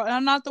in the world, and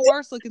I'm not the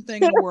worst looking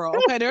thing in the world.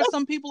 Okay, there's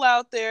some people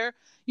out there,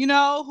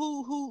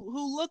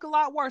 who look a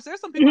lot worse. There's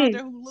some people out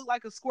there who look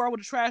like a squirrel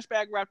with a trash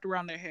bag wrapped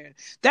around their head.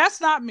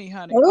 That's not me,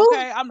 honey. Ooh,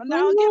 Okay, I'm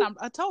now again. ooh.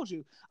 I told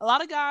you, a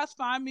lot of guys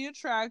find me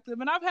attractive,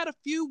 and I've had a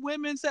few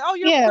women say, "Oh,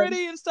 you're Yeah.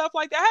 pretty" and stuff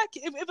like that.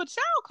 If a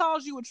child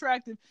calls you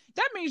attractive,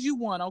 that means you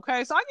won.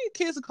 Okay, so I get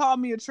kids to call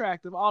me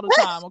attractive all the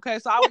time. Okay,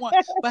 so I want,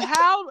 but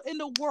how in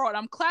the world?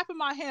 I'm clapping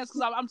my hands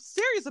because I'm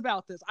serious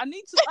about this. I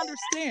need to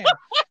understand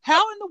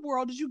how in the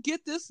world did you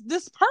get this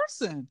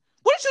person?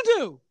 What did you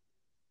do?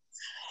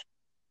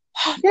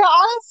 Yeah,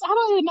 honest, I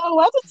don't even know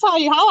what to tell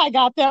you how I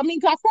got there. I mean,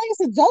 'cause I first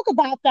used to joke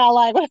about that.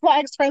 Like, one of my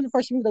ex friends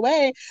before she moved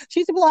away,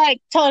 she used to be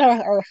like telling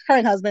her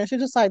and husband, she's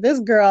just like, this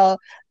girl,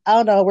 I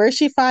don't know where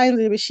she finds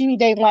it, but she be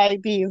dating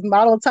like these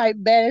model type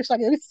men. She's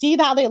like, you see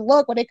how they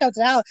look when they come to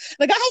the house.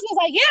 The guy was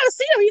like, yeah, I've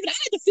seen him. Even I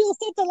had to feel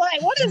something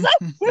like, what is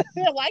up with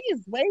him? Like,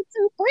 he's way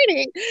too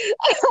pretty.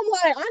 I'm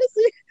like,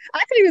 honestly, I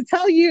can't even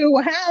tell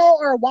you how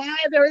or why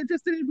they're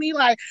interested in me.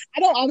 Like,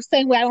 I'm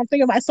saying I don't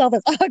think of myself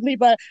as ugly,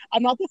 but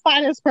I'm not the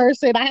finest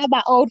person. I have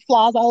my own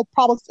flaws, my own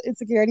problems,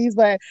 insecurities,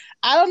 but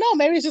I don't know.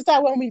 Maybe it's just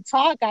that when we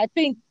talk, I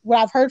think what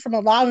I've heard from a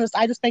lot of us,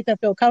 I just make them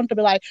feel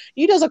comfortable. Like,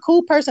 you just a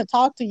cool person, to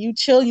talk to you,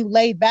 chill, you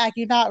laid back.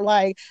 You're not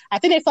like, I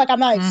think they feel like I'm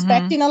not Mm-hmm.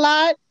 expecting a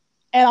lot.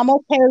 And I'm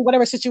okay with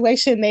whatever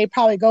situation they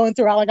probably going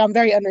through. Like, I'm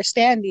very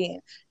understanding.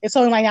 It's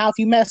only like now, if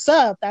you mess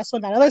up, that's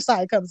when that other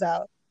side comes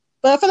out.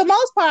 But for the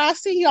most part, I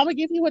see you. I'm gonna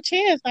give you a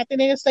chance. I think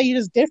they just say you're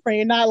just different.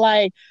 You're not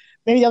like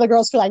maybe the other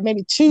girls feel like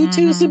maybe too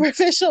Mm-hmm.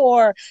 superficial,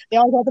 or they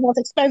always want the most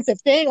expensive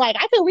thing. Like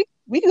I feel we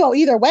can go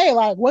either way.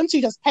 Like once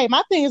you just pay,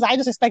 my thing is I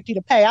just expect you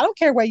to pay. I don't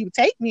care where you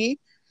take me,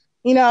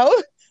 you know,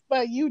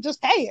 but you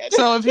just pay it.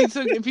 So if he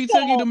took you to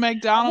So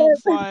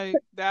McDonald's,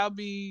 like that'll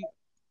be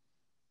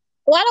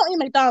well, I don't eat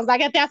McDonald's.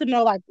 Like, I have to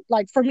know,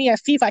 like for me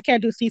as seafood, I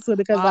can't do seafood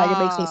because like it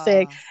makes me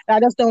sick, ah. and I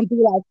just don't do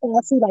like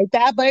fast food like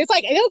that. But it's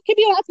like it'll keep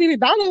you have to be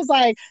McDonald's.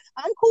 Like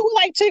I'm cool with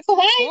like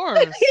Chick-fil-A, Of you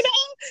course.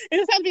 know. It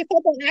just has to be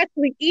something I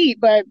actually eat.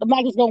 But I'm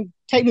not just gonna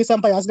take me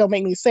someplace that's gonna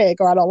make me sick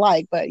or I don't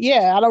like. But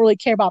yeah, I don't really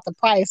care about the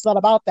price. It's not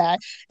about that.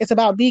 It's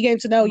about me getting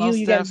to know you, Most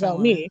you getting to know definitely.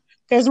 me.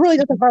 Because it's really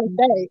just a first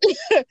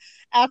date.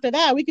 After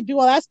that, we could do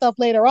all that stuff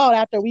later on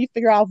after we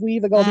figure out if we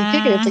even gonna be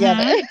kicking it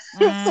together.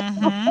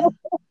 Mm-hmm. Mm-hmm.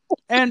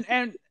 And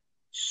and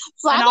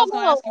So I and I was don't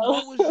gonna ask you,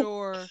 know.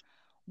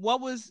 what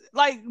was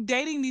like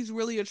dating these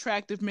really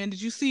attractive men?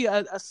 Did you see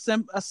a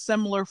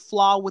similar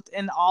flaw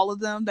within all of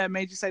them that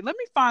made you say, "Let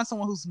me find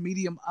someone who's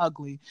medium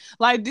ugly"?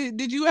 Like,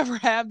 did you ever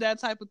have that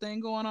type of thing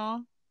going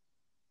on?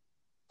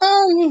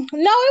 No,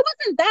 it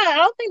wasn't that. I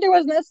don't think there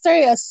was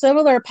necessarily a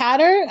similar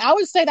pattern. I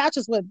would say that's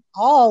just with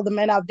all the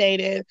men I've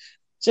dated.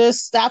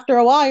 Just after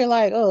a while, you're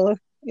like, oh,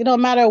 it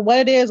don't matter what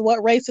it is,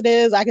 what race it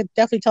is. I could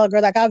definitely tell a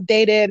girl like I've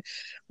dated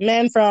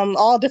men from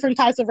all different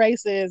types of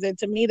races, and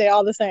to me, they're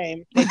all the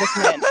same. They're just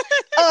men.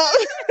 Uh,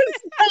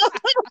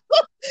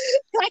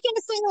 I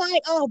can't say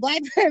like, oh,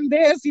 black men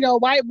this,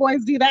 white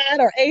boys do that,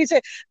 or Asian.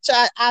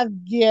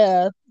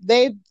 Yeah,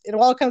 it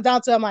all comes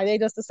down to, I'm like, they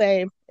just the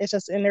same. It's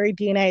just in their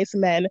DNA, it's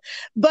men.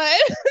 But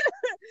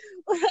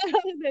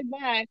other than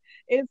that,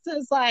 it's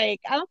just like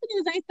I don't think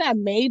there's anything that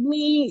made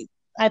me,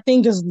 I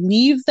think, just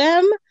leave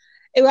them.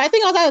 I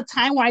think I was at a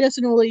time where I just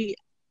didn't really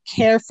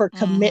care for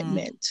Mm-hmm.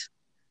 commitment.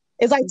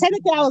 It's like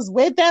technically I was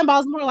with them, but I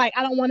was more like,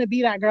 I don't want to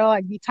be that girl,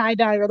 like be tied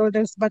down. Or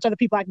there's a bunch of other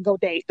people I can go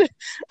date.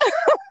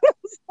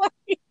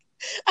 Like,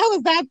 I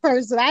was that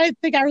person. I didn't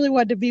think I really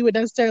wanted to be with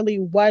necessarily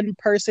one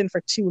person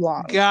for too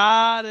long.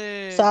 Got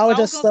So it. I Because would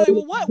I was just gonna say, slowly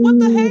well, what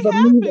the move heck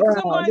and move happened? Because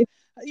I'm around. like,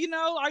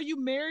 Are you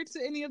married to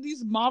any of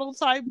these model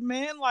type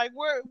men? Like,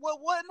 what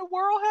in the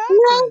world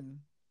No, happened?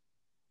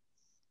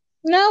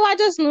 no, I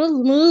just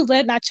moved,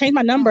 and I changed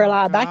my number a Oh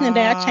lot. Back in the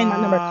day, I changed my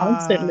number God.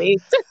 constantly.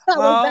 I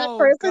was that Oh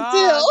person gosh.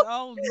 too.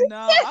 Oh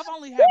no. I've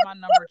only had my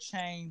number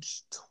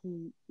changed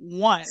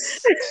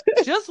once.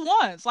 Just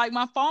once. Like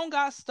my phone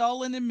got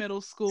stolen in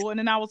middle school, and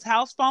then I was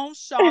house phone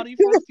shawty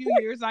for a few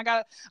years, and I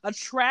got a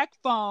track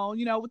phone,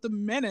 with the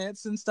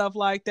minutes and stuff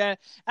like that.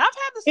 And I've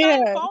had the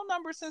same Yeah. phone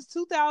number since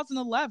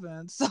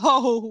 2011.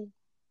 So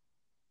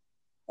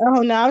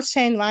Oh no, I was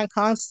changing mine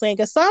constantly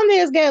because some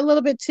niggas get a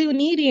little bit too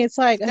needy. It's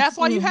like, that's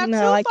why you have no,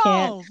 two I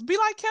can't. phones. Be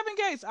like Kevin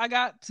Gates. I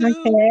got I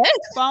two can't.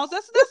 phones.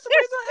 That's the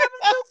reason of having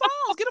two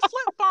phones. Get a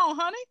flip phone,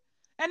 honey.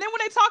 And then when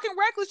they talking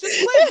reckless, just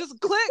click. Just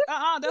click.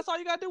 That's all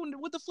you gotta do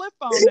with the flip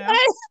phone now.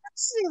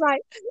 She's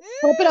like,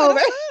 flip it Yeah, over.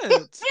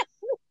 that's it.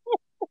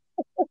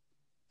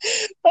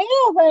 But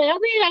yeah, but I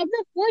mean, I've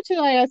been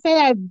fortunate. Like I said,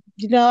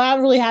 I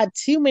haven't really had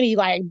too many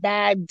like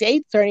bad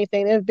dates or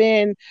anything. They've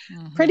been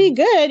pretty Mm-hmm.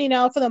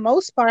 good, for the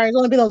most part. It's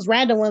only been those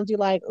random ones you're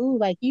like, ooh,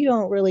 like you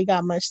don't really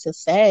got much to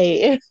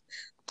say.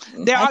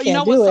 There I are,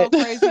 can't what's do so it.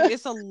 crazy?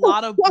 It's a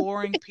lot of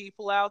boring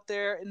people out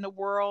there in the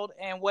world,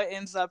 and what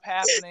ends up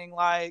happening,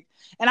 like,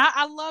 and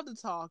I love to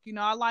talk.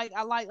 I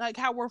like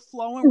how we're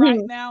flowing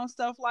right now and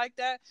stuff like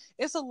that.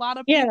 It's a lot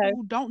of people Yeah.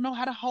 who don't know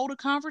how to hold a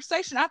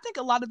conversation. I think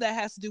a lot of that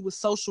has to do with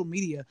social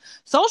media.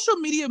 Social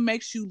media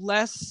makes you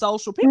less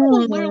social. People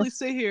will Mm, literally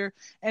sit here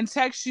and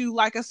text you,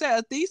 like I said,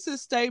 a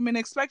thesis statement,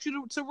 expect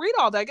you to read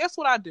all that. Guess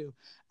what I do?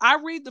 I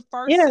read the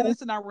first yeah.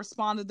 sentence and I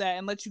respond to that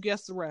and let you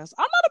guess the rest.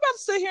 I'm not about to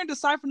sit here and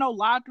decipher no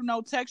lie through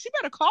no text. You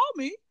better call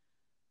me.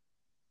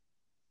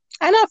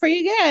 I know for you,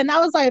 yeah. And I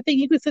was like, I think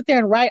you could sit there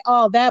and write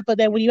all that, but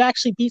then when you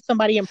actually meet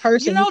somebody in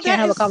person, you can't That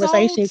have a is so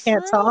conversation. You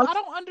can't true. talk. I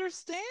don't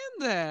understand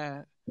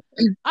that.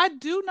 I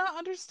do not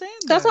understand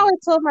That's what that.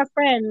 I told my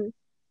friend.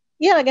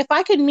 Yeah, like if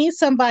I could meet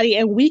somebody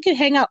and we could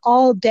hang out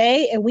all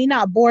day and we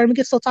not bored and we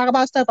can still talk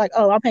about stuff, like,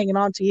 oh, I'm hanging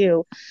on to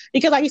you.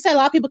 Because like you said, a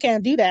lot of people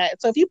can't do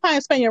that. So if you plan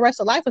to spend your rest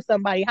of life with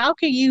somebody, how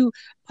can you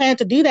plan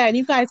to do that and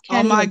you guys Oh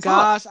can't my even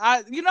talk?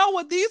 gosh. You know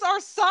what? These are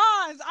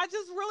signs.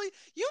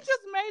 You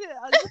just made it.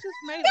 You just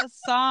made a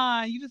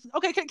sign.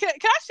 Okay. Can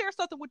I share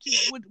something with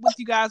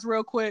you guys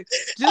real quick?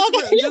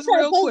 Okay, Just yes,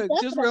 real quick.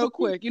 Just real definitely.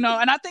 quick. And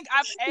I think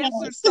I've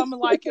answered Yes. some of,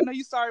 like,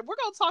 you started. We're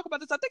going to talk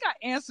about this. I think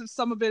I answered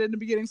some of it in the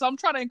beginning. So I'm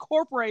trying to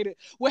incorporate it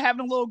with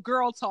having a little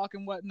girl talk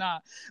and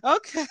whatnot.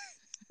 Okay.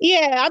 Yeah,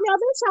 I mean, I've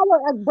been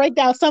trying to break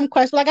down some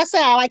questions. Like I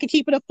said, I like to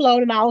keep it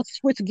afloat and I'll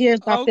switch gears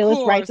if I Of feel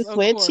it's right course, to of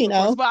switch, course, of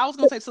course. But I was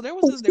gonna say, so there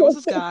was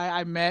this guy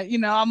I met.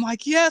 I'm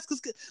like, yes,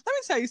 because let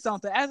me tell you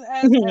something.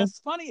 As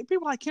funny,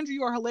 people are like, Kyndra,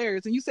 you are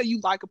hilarious, and you say you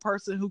like a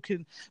person who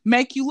can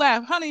make you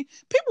laugh, honey.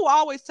 People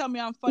always tell me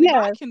I'm funny, but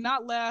I Yeah.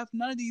 cannot laugh.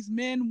 None of these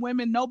men,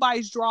 women,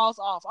 nobody's draws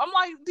off. I'm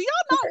like, do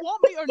y'all not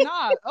want me or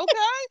not? Okay.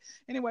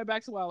 Anyway,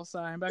 back to what I was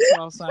saying. Back to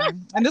what I was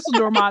saying. And this was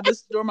during my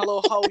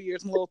little whole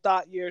years, my little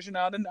thought years. Then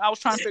I was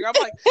trying to figure. I'm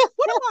like,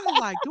 what do I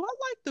like? Do I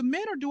like the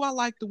men or do I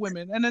like the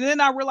women? And then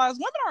I realized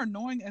women are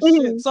annoying as shit.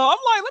 Mhm. So I'm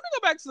like, let me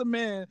go back to the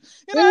men.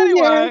 Yeah.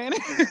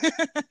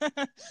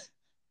 Anyway.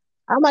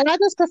 I'm like, I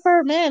just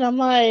prefer men. I'm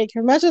like,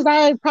 as much as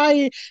I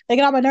probably they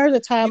get on my nerves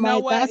at You times, know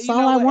like, what? that's You all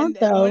know I what? want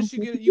And though. once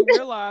you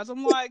realize,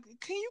 I'm like,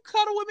 can you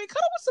cuddle with me?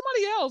 Cuddle with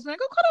somebody else, man.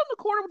 Go cuddle in the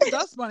corner with the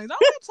dust bunnies. I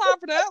don't have time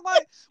for that.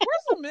 Like,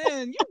 where's the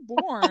men? You're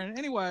boring.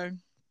 Anyway,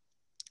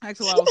 that's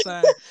what I was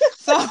saying.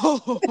 So,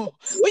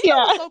 but Yeah.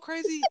 what's so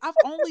crazy? I've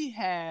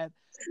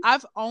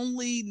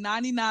only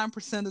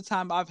 99% of the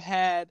time I've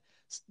had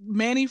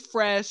Manny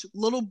Fresh,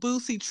 little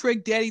Boosie,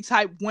 Trick Daddy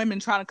type women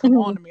trying to come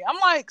on Mhm. to me. I'm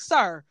like,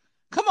 sir,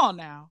 come on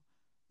now.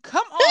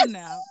 Come on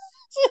now.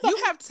 You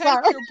have taped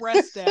Sorry. your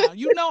breasts down.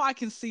 You know I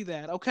can see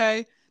that,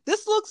 okay?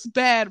 This looks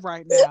bad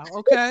right now,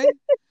 okay?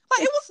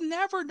 Like, it was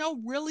never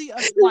no really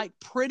like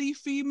pretty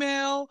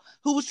female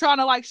who was trying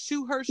to like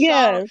shoot her shot.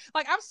 Yeah.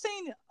 Like, I've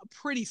seen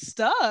pretty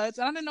studs,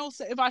 and I didn't know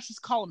if I should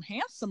call them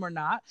handsome or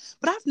not.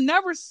 But I've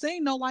never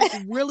seen no like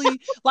really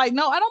like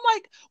no. And I'm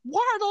like,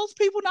 why are those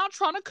people not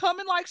trying to come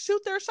and like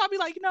shoot their shot? Be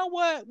like, you know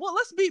what? Well,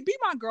 let's be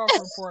my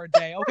girlfriend for a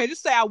day, okay?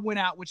 Just say I went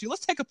out with you.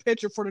 Let's take a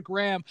picture for the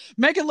gram.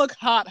 Make it look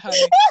hot, honey.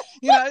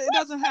 It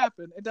doesn't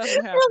happen. It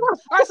doesn't happen.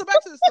 All right, so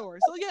back to the story.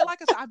 So yeah,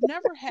 like I said, I've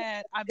never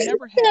had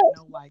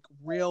no like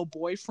real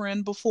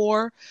boyfriend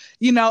before.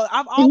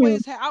 I've Mhm.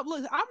 always had. I'm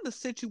the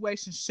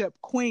situationship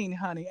queen,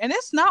 honey, and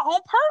it's not on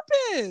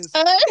purpose.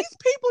 Uh, These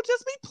people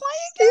just be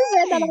you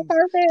said that playing on games.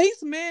 purpose.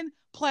 These men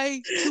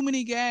play too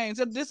many games.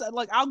 And this,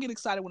 like, I'll get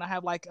excited when I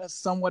have like a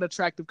somewhat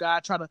attractive guy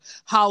try to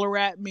holler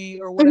at me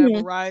or whatever,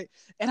 Mhm. right?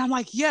 And I'm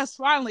like, yes,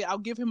 finally, I'll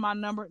give him my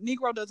number.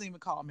 Negro doesn't even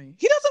call me.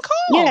 He doesn't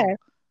Yeah. call.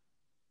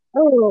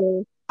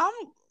 Oh. I'm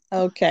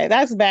Okay,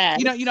 that's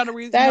bad. the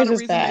reason That is the just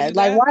reason they do bad.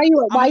 Like, that. I'm why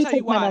gonna you tell you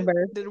take my why.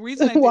 number? The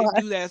reason that they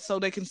Why? do that so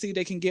they can see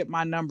they can get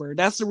my number.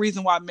 That's the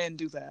reason why men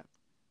do that.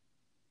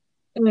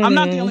 I'm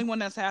not the Mm. only one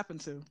that's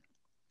happened to.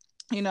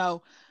 You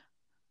know,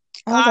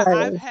 I've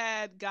Okay.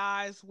 had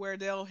guys where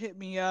they'll hit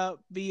me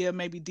up via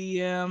maybe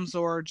DMs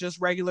or just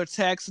regular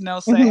text, and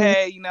they'll say, Hmm.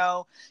 "Hey,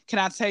 can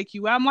I take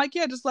you out?" I'm like,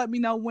 "Yeah, just let me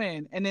know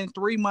when." And then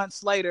 3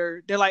 months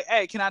later, they're like,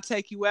 "Hey, can I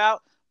take you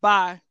out?"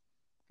 Bye,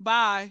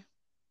 bye.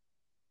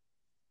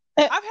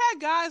 I've had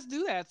guys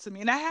do that to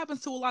me, and that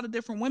happens to a lot of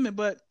different women.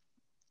 But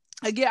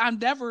again, I'm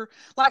never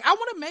like I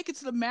want to make it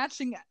to the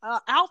matching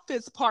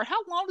outfits part.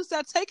 How long does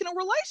that take in a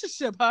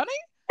relationship, honey?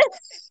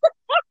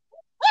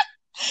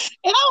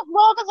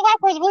 Well, because my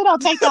person really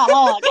don't take that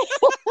long.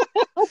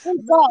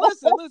 So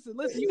Listen.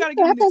 You got to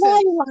give me that's the why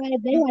tips.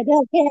 they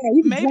don't care.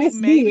 You can Maybe,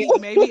 dress me.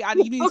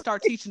 you need to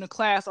start teaching a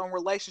class on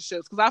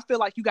relationships because I feel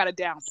like you got it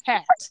down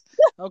pat.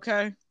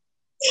 Okay.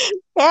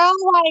 Girl,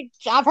 like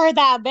I've heard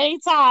that many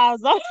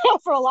times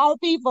for a lot of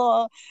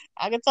people.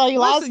 I can tell you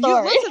a lot of Listen, you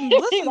stories.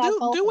 listen. That's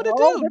a Do what it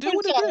whole do different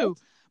what it show. do.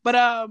 But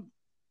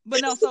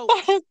no. That's a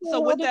So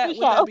whole different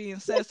with that show. being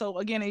said, so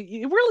again,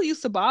 it really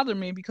used to bother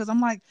me because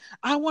I'm like,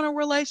 I want a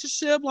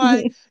relationship,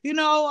 like I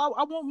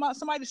want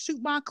somebody to shoot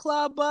my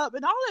club up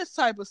and all this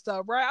type of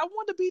stuff, right? I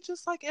want to be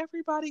just like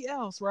everybody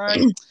else,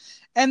 right?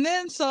 And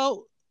then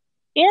so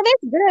Yeah,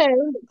 that's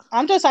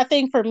good. I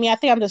think for me, I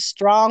think I'm just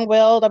strong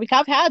willed. I mean,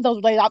 I've had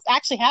I've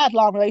actually had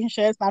long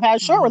relationships. I've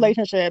had short mhm,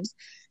 relationships.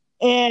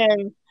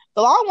 And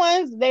the long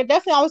ones, they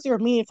definitely obviously were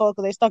meaningful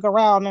because they stuck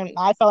around. And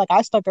I felt like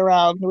I stuck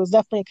around. It was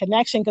definitely a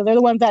connection because they're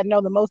the ones that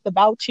know the most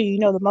about you, you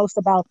know, the most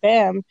about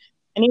them.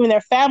 And even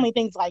their family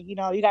thinks like, you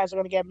guys are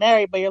going to get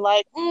married, but you're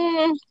like,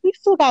 we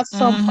still got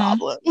some mhm.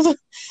 problems.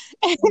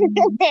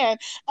 And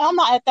I'm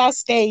not at that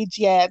stage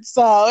yet.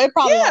 So it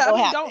probably not Yeah, I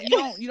going to mean, happen.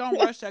 you don't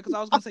rush that because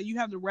I was gonna say you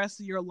have the rest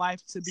of your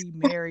life to be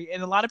married,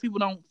 and a lot of people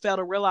don't fail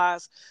to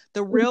realize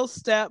the real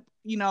step.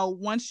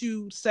 Once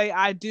you say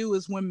 "I do"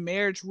 is when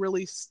marriage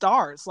really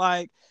starts.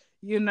 Like,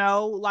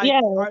 like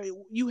Yeah.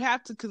 you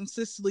have to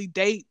consistently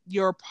date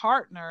your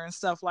partner and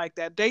stuff like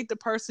that. Date the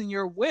person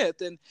you're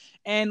with,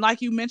 and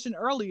like you mentioned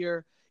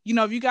earlier.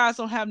 If you guys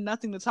don't have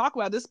nothing to talk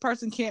about, this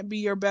person can't be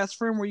your best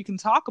friend where you can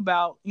talk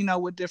about,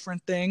 with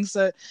different things.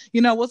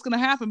 What's going to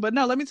happen. But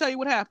no, let me tell you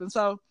what happened.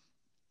 So,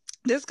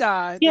 this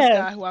Yeah.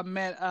 guy who I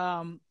met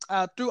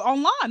through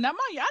online. Now,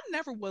 mind you, I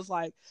never was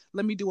like,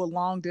 let me do a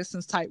long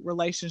distance type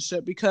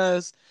relationship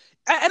because,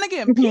 and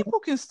again, Mhm. people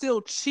can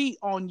still cheat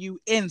on you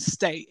in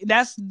state.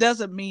 That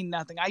doesn't mean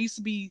nothing. I used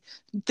to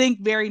think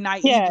very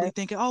Yeah. naively,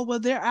 thinking, oh well,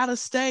 they're out of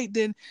state,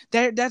 then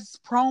that's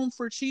prone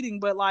for cheating.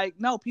 But like,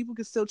 no, people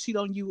can still cheat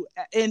on you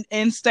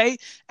in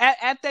state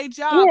at their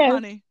job, Yeah.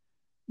 honey.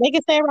 They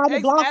can stay around the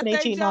block and At they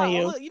their cheating on job.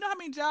 you. Look, you know how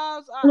many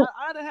jobs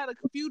I'd have had a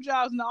few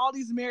jobs and all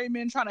these married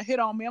men trying to hit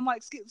on me. I'm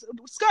like, skirt,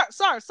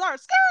 skirt.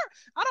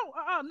 I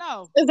don't.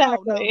 No.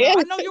 Exactly.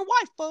 I know your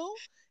wife,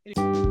 fool.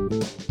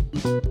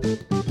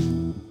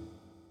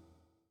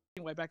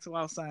 Anyway, back to what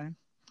I was saying.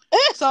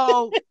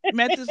 So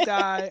met this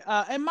guy,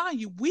 and mind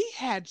you, we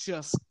had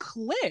just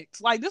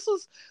clicked. Like this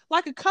was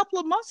like a couple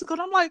of months ago,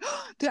 and I'm like,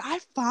 did I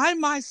find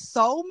my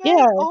soulmate?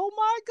 Yeah. Oh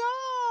my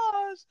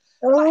gosh!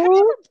 Like, have you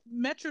Mhm. ever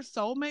met your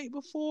soulmate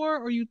before,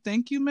 or you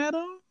think you met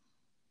him?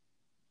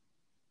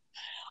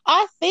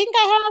 I think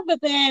I have,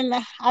 but then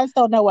I just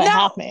don't know what Now,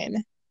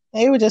 happened.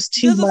 It was just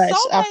too does a much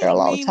after a soulmate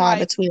long mean time like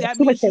between that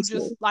too much means you history.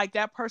 just like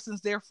that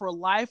person's there for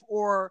life,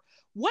 or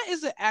what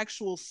is an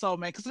actual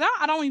soulmate? Because now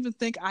I don't even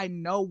think I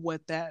know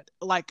what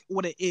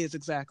it is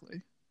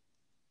exactly.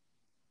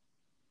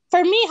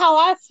 For me, this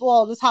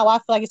is how I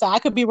feel. Like you said, I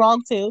could be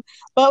wrong too.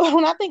 But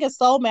when I think of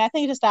soulmate, I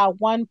think it's just that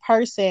one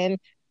person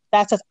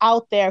that's just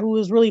out there who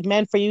is really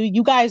meant for you.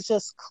 You guys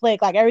just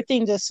click, like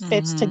everything just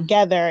fits Mm-hmm.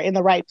 together in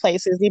the right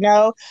places.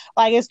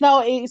 Like it's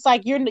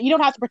like you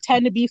don't have to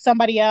pretend to be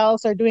somebody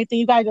else or do anything.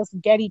 You guys just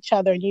get each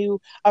other and you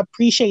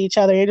appreciate each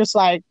other. You're just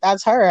like,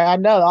 that's her. I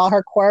know all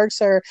her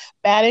quirks are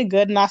bad and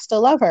good, and I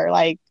still love her.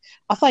 Like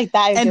I feel like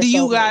that is And your do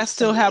you soulmate guys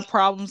to still have me.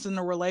 problems in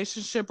the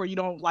relationship, or you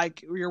don't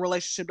like your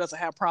relationship doesn't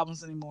have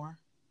problems anymore?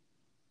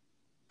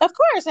 Of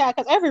course, yeah,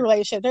 because every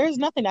relationship, there is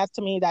nothing that's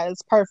to me that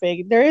is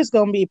perfect. There is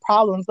going to be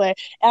problems, but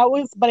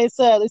it's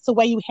the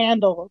way you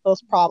handle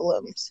those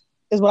problems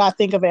is what I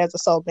think of it as a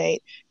soulmate.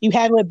 You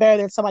handle it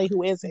better than somebody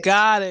who isn't.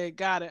 Got it.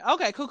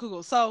 Okay,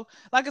 cool. So,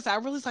 like I said, I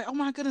really was like, oh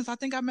my goodness, I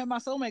think I met my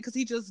soulmate because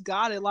he just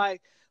got it.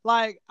 Like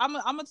I'm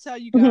gonna tell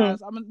you Hmm.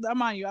 guys, I'm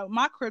mind you,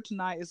 my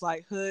kryptonite is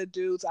like hood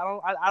dudes.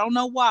 I don't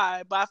know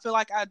why, but I feel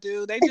like I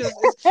do. Do you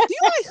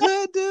like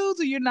hood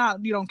dudes, or you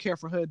don't care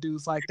for hood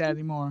dudes like that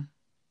anymore?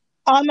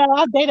 I know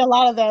I've dated a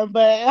lot of them,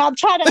 but I'm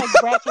trying to like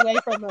branch away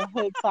from the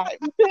hood type.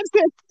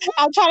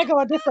 I'm trying to go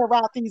a different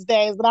route these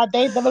days, but I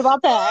dated them in my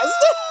past.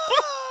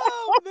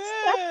 Oh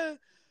man.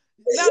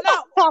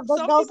 Now, I'm just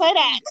some gonna people say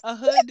that. think a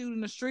hood dude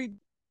in the street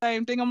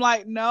same thing. I'm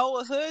like, no,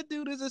 a hood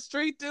dude is a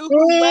street dude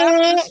who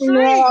left the No,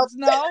 streets.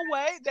 No,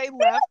 wait, they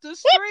left the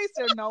streets.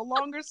 They're no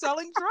longer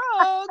selling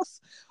drugs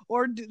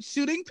or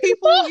shooting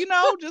people,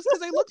 just because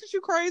they looked at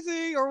you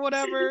crazy or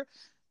whatever.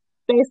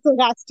 they still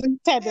got street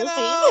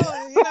tendencies.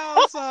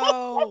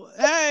 So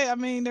hey, I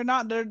mean,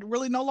 they're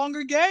really no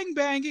longer gang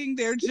banging.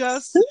 They're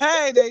just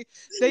hey,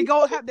 they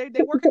go have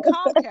they work at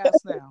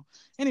Comcast now.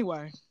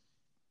 Anyway,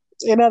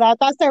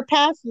 that's their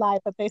past life,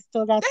 but they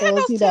still got They have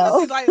those, those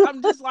tendencies. Like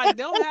I'm just like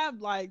they'll have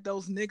like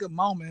those nigga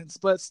moments,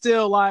 but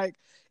still like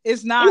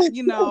it's not.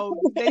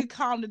 They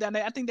calmed it down.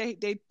 I think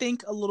they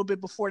think a little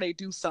bit before they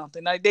do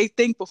something. Like they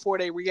think before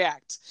they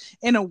react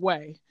in a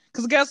way.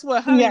 Because guess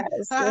what, honey?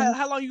 Yes.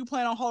 How long you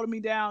plan on holding me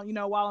down?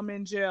 While I'm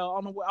in jail.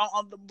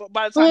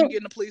 By the time you get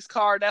in the police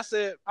car, that's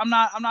it. I'm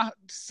not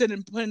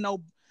sitting putting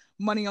no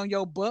money on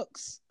your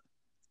books.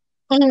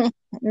 No,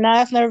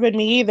 that's never been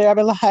me either. I've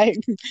been like,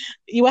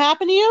 "You what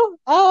happened to you?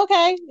 Oh,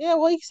 okay. Yeah,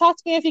 well, you can talk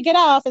to me if you get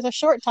off. It's a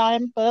short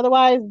time, but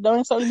otherwise, don't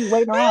necessarily be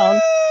waiting around."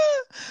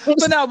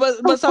 But no,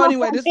 but so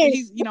anyway, this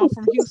he's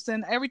from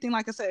Houston. Everything,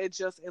 like I said, it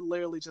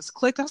literally just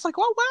clicked. I was like,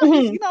 oh wow,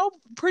 he's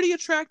pretty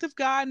attractive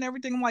guy and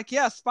everything. I'm like,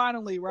 yes,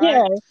 finally, right?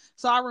 Yeah.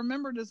 So I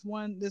remember this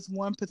one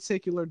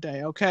particular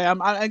day. Okay,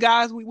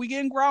 guys, we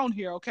getting grown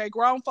here. Okay,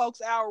 grown folks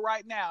hour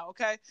right now.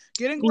 Okay,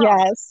 getting grown.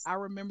 Yes. I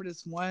remember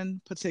this one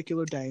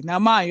particular day. Now,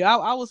 mind you,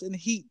 I was in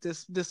heat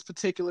this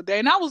particular day,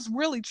 and I was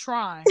really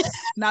trying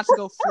not to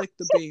go flick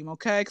the beam.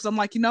 Okay, because I'm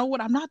like, you know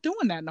what? I'm not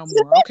doing that no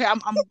more. Okay,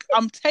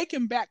 I'm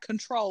taking back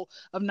control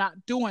of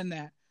not doing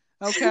that.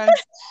 Okay,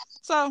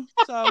 so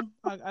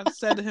I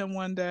said to him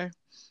one day,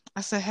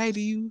 I said, hey,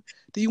 do you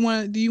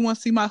want to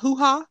see my hoo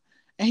ha?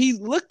 And he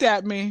looked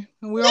at me,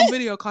 and we were on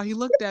video call. He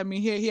looked at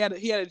me. He had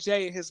a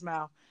J in his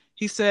mouth.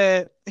 He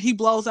said, he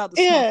blows out the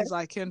smoke. Yeah. He's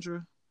like,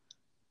 Kyndra.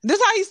 This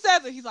is how he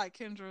says it. He's like,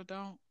 Kyndra,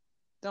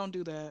 don't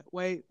do that.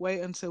 Wait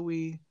until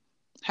we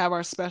have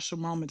our special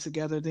moment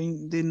together.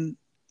 Then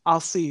I'll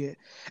see it.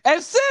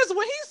 And sis,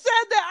 when he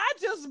said that, I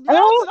just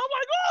melted. Oh, I'm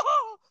like,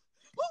 oh,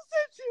 who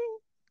sent you?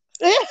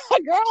 yeah,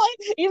 girl.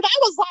 Even I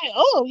was like,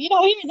 oh,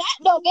 even that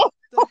no more.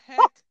 The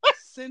heck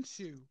sent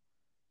you?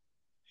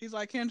 He's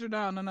like, Kyndra,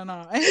 no. And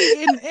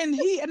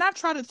I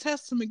tried to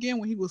test him again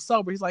when he was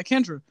sober. He's like,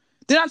 Kyndra,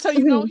 did I tell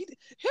you no?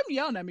 Him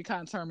yelling at me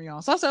kind of turned me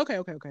on. So I said, okay.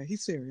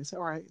 He's serious.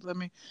 All right, let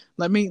me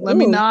put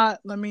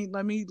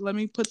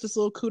this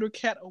little cooter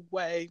cat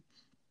away.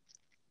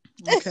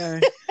 Okay,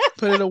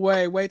 put it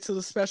away. Wait till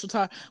the special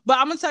time. But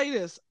I'm gonna tell you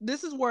this.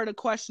 This is where the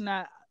question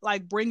that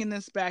like bringing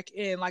this back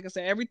in. Like I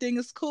said, everything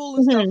is cool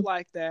and stuff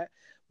like that.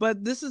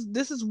 But this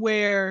is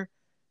where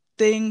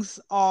things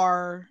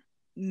are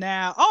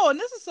now. Oh, and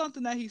this is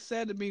something that he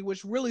said to me,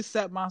 which really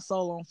set my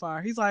soul on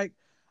fire. He's like,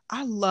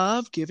 I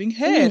love giving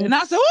head. And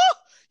I said, oh,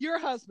 you're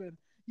a husband.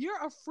 You're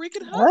a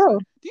freaking husband. Oh.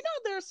 Do you know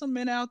there are some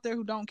men out there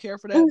who don't care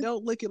for that?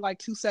 They'll lick it like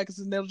 2 seconds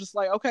and they'll just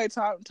like, okay,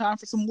 time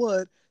for some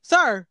wood.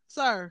 Sir.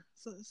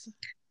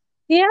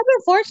 Yeah, I've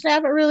been fortunate. I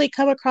haven't really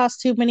come across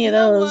too many of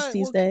those What?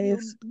 these Well,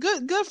 days.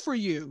 good for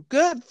you.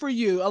 Good for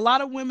you. A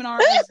lot of women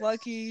aren't as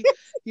lucky.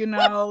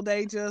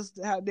 They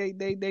just have they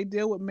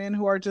deal with men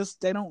who are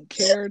just they don't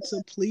care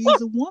to please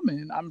a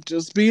woman. I'm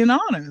just being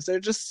honest.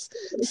 They're just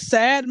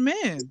sad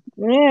men.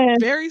 Yeah.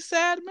 Very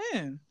sad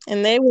men.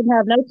 And they would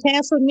have no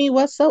chance with me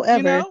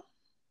whatsoever.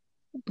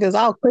 Because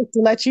I'll quick to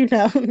let you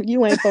know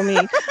you ain't for me.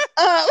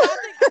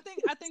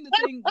 I think the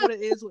thing what it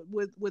is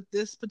with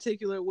this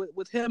particular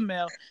with him,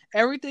 Mel,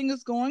 everything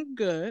is going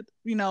good.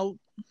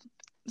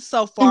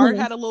 So far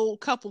had a little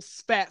couple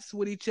spats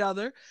with each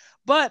other,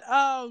 but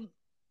I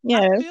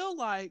feel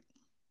like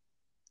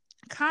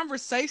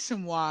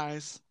conversation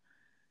wise,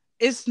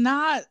 it's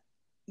not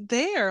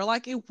there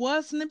like it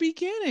was in the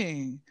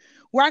beginning,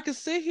 where I could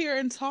sit here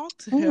and talk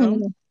to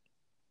him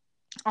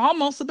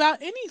almost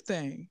about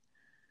anything.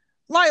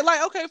 Like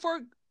okay,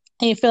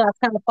 and you feel like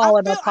kind of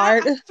falling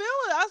apart. I feel it.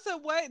 I said,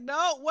 wait,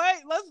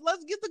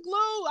 let's get the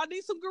glue. I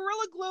need some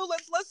Gorilla Glue.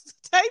 Let's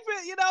tape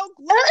it,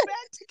 glue it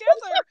back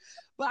together.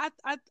 But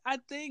I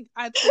think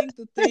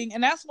the thing,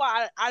 and that's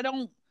why I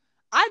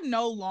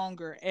no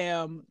longer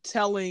am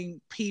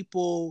telling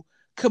people,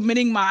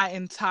 committing my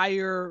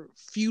entire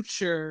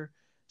future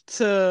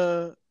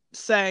to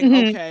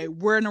saying, okay,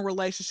 we're in a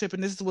relationship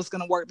and this is what's going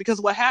to work.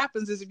 Because what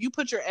happens is if you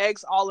put your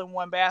eggs all in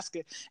one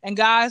basket, and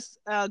guys,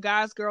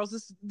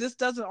 girls, this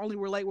doesn't only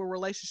relate with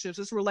relationships.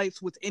 This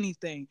relates with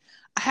anything.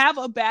 Have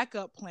a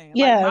backup plan.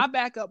 Yeah. Like my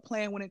backup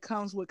plan when it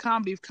comes with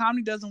comedy, if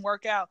comedy doesn't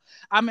work out,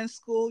 I'm in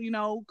school,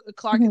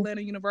 Clark Atlanta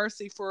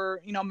University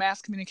for,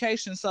 mass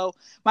communication. So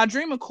my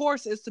dream, of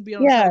course, is to be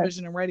on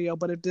television and radio.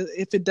 But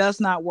if it does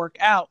not work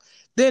out,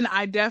 then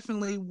I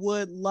definitely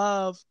would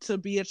love to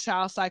be a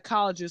child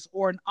psychologist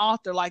or an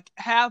author, like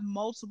have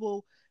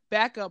multiple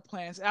backup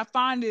plans. I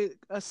find it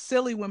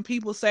silly when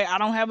people say, I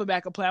don't have a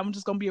backup plan, I'm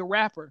just going to be a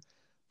rapper.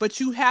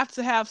 But you have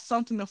to have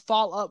something to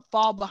fall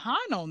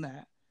behind on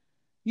that,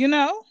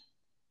 I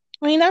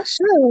mean, that's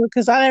true,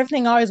 because not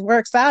everything always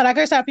works out. I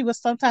guess how people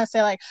sometimes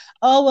say, like,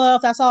 oh, well,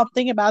 if that's all I'm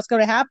thinking about, it's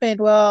going to happen.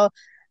 Well,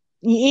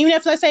 even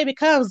if, let's say, it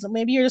becomes,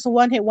 maybe you're just a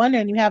one-hit wonder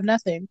and you have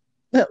nothing.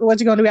 What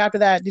you gonna do after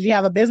that? Did you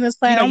have a business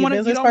plan? Are you a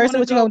business person?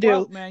 What you gonna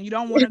do, man? You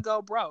don't want to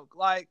go broke,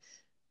 like.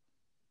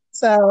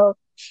 So,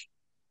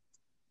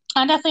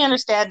 I definitely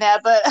understand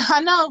that, but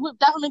I know we've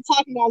definitely been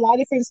talking about a lot of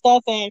different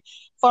stuff. And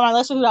for my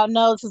listeners who don't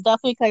know, this is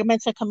definitely like I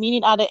mentioned, a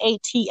comedian out of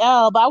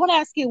ATL. But I want to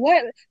ask you,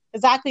 what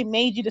exactly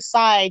made you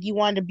decide you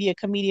wanted to be a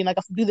comedian, like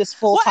do this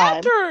full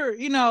time? Well, after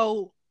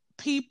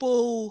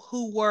people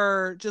who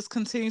were just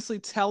continuously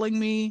telling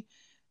me,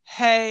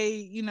 hey,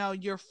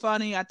 you're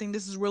funny. I think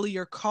this is really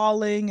your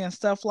calling and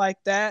stuff like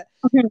that.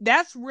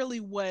 That's really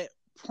what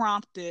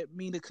prompted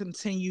me to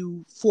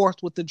continue forth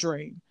with the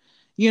dream.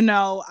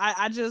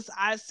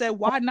 I said,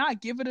 why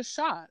not give it a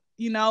shot?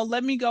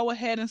 Let me go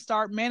ahead and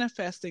start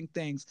manifesting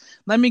things.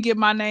 Let me get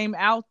my name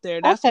out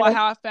there. That's why Okay.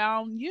 how I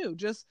found you.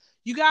 Just,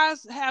 you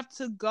guys have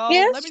to Yeah,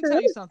 go. Let it's me true.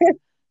 tell you something.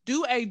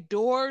 Do a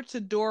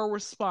door-to-door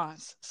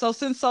response. So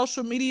since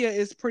social media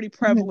is pretty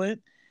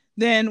prevalent,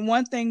 then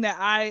one thing that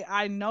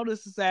I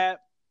noticed is that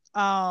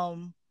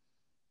um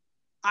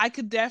I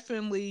could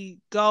definitely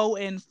go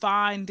and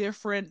find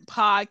different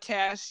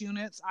podcast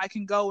units. I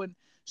can go and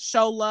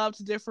show love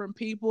to different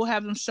people,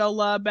 have them show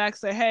love back,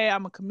 say, hey,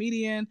 I'm a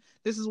comedian.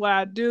 This is what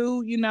I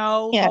do,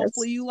 Yes.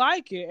 hopefully you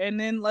like it. And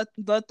then let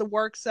the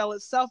work sell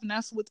itself. And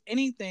that's with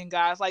anything,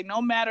 guys. Like,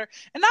 no matter,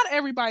 and not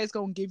everybody's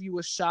gonna give you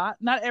a shot.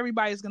 Not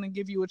everybody's gonna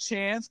give you a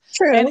chance.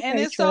 And True. and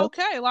Very it's true.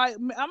 okay. Like,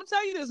 I'm gonna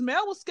tell you this,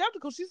 Mel was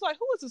skeptical. She's like,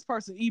 who is this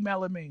person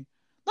emailing me?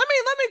 Let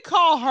me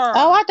call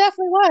Oh, I her.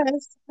 definitely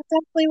was. I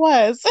definitely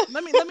was.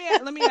 Let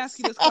me ask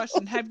you this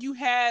question. Have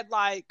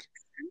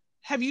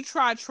you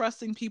tried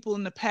trusting people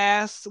in the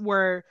past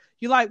where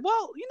you're like,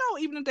 well,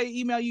 even if they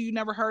email you, you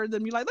never heard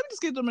them, you're like, let me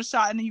just give them a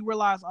shot, and then you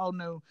realize, oh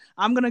no,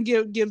 I'm gonna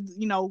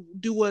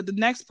the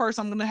next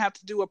person, I'm gonna have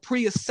to do a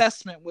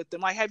pre-assessment with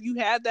them. Like, have you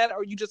had that,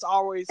 or you just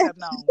always have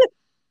known?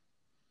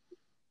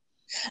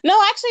 No,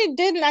 I actually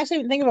didn't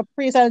actually think of a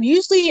pre-sale.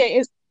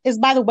 Usually is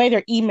by the way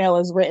their email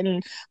is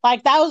written.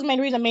 Like that was the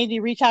main reason I made me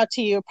reach out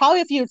to you. Probably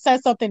if you had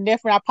said something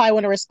different, I probably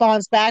wouldn't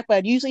respond back.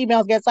 But usually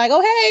emails gets like,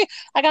 oh hey,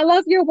 like I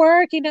love your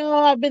work.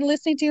 I've been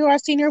listening to you or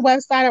seen your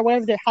website or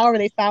whatever. However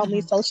they found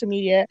me, Mm-hmm. social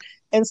media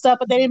and stuff.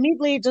 But they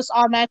immediately just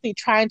automatically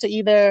trying to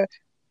either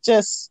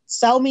just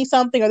sell me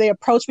something or they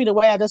approach me the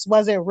way I just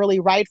wasn't really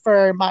right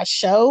for my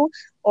show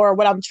or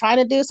what I'm trying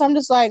to do. So I'm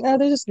just like, no,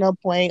 there's just no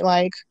point.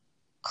 Like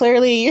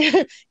clearly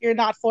you're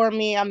not for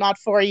me, I'm not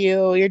for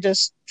you, you're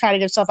just trying to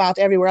get yourself out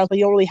to everywhere else, but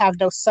you don't really have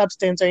no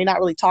substance or you're not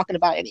really talking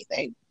about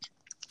anything,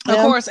 you Of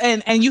know. course,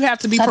 and you have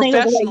to be So I think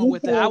with the way professional you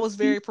with it. I was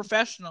came, very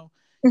professional.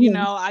 mm-hmm.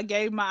 I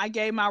gave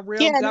my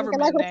real Yeah, and I like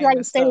government what you name already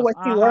and stated stuff. what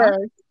you Uh-huh. were.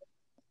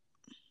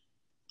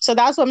 So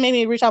that's what made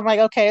me reach out. I'm like,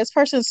 okay, this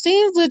person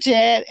seems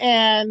legit,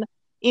 and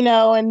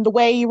the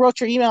way you wrote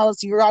your emails,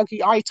 you're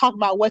already talking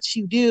about what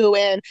you do,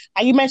 and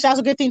you mentioned that's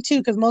a good thing too,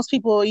 because most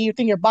people you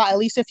think your bot, at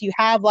least if you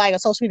have like a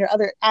social media or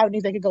other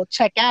avenues they could go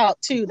check out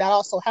too, that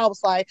also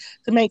helps like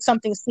to make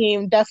something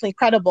seem definitely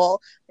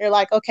credible. You're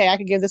like, okay, I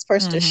could give this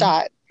person a Mm-hmm.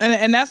 shot.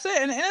 And that's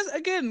it. And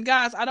again,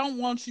 guys, I don't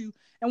want you.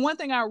 And one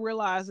thing I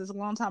realized is a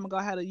long time ago,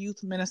 I had a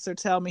youth minister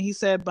tell me. He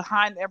said,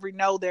 "Behind every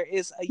no, there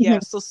is a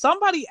yes." So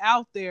somebody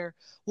out there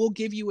will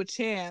give you a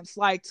chance,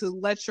 like to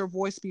let your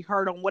voice be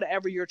heard on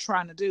whatever you're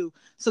trying to do.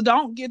 So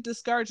don't get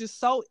discouraged. It's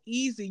so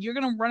easy. You're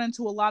gonna run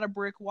into a lot of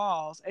brick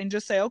walls, and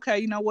just say, "Okay,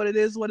 you know what it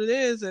is,"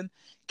 and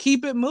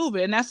keep it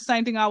moving. And that's the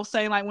same thing I was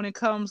saying, like when it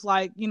comes,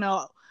 like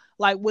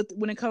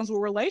when it comes with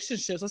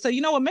relationships. I say,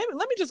 you know what, maybe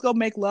let me just go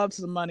make love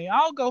to the money.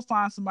 I'll go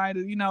find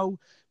somebody to,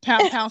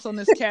 pounce on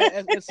this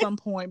cat at some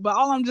point. But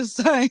all I'm just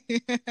saying,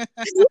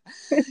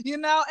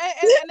 and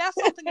that's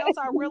something else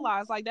I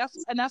realized. Like that's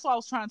what I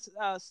was trying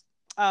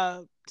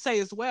to say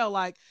as well.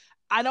 Like,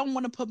 I don't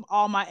want to put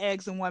all my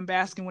eggs in one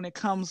basket when it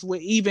comes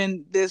with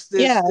even this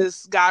this Yeah,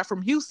 this guy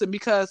from Houston,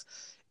 because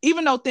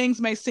even though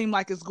things may seem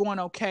like it's going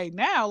okay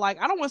now,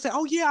 like I don't want to say,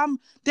 oh yeah, I'm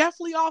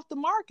definitely off the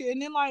market,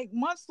 and then like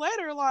months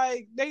later,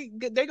 like they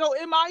go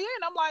MIA,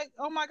 and I'm like,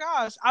 oh my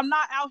gosh, I'm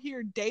not out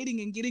here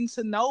dating and getting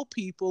to know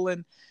people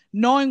and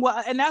knowing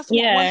what. And that's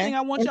one yeah, thing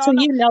I want y'all until to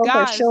know, you know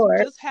for guys. sure.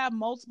 Just have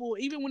multiple,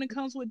 even when it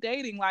comes with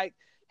dating, like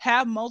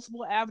have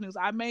multiple avenues.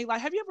 Have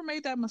you ever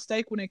made that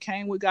mistake when it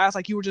came with guys?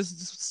 Like you were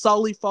just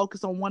solely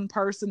focused on one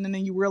person, and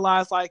then you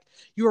realize like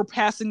you were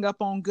passing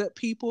up on good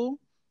people.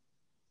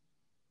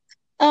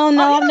 Oh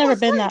Oh, no, you I've know never what?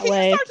 been Screw you. that Can you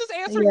way. start just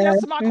answering Yeah, yes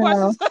to my no.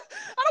 questions? I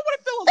don't want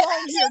to feel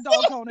alone here,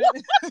 doggone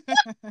it.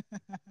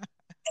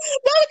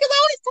 No, because I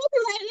always told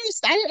people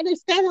I didn't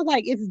understand that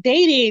like it's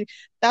dating.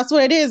 That's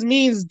what it is,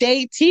 means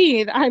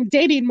dating. I'm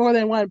dating more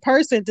than one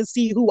person to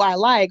see who I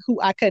like,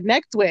 who I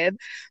connect with.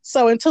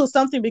 So until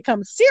something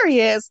becomes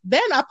serious,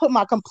 then I put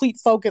my complete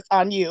focus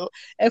on you.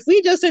 If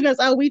we just in this,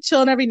 oh, we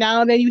chilling every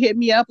now and then, you hit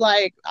me up,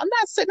 like I'm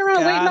not sitting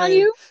around waiting Got on it.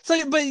 you.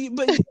 So,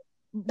 but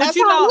That's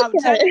how I look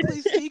at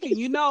technically it.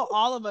 speaking,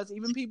 all of us,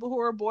 even people who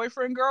are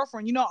boyfriend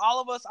girlfriend, all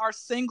of us are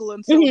single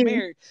until Mhm.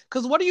 married.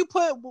 Because what do you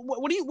put?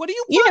 What do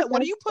you Yes, put?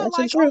 What do you put that's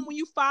the like truth. on when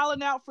you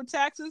filing out for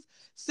taxes?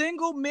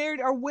 Single, married,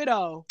 or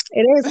widow?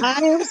 It is. I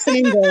am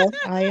single.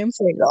 I am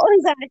single.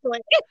 Exactly.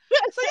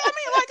 So yeah, I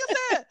mean, like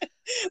I said,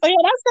 But yeah,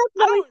 that's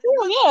I definitely don't.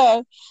 true.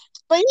 Yeah.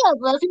 But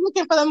if you're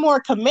looking for the more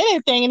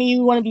committed thing and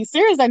you want to be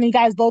serious, then you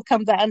guys both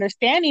come to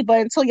understanding. But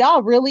until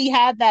y'all really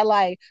had that,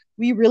 like,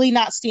 we really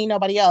not seeing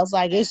nobody else.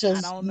 Like, it's I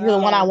just don't you're the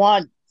one I know.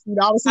 want.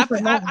 Obviously for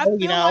now,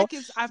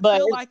 I But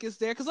feel like it's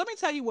there because let me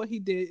tell you what he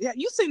did. Yeah,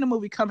 you seen the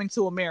movie Coming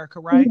to America,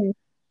 right? mhm.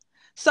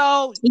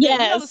 So you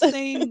know the Yes.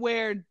 scene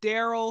where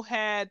Daryl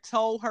had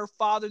told her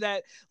father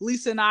that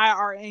Lisa and I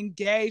are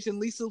engaged, and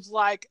Lisa was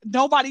like,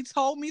 "Nobody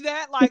told me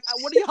that. Like,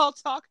 what are y'all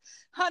talk,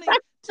 honey?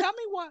 Tell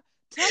me what."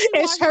 Tell me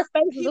And why her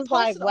face was he just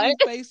like, posted what? on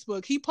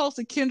Facebook. He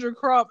posted Kyndra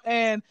Crump,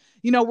 and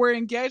we're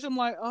engaged. I'm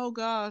like, oh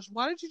gosh,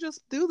 why did you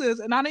just do this?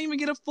 And I didn't even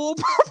get a full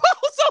proposal.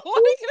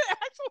 I didn't get an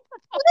actual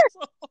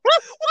proposal.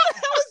 What the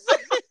hell is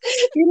that?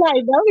 You're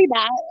like, no, we're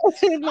not.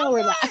 No, we're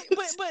not. I'm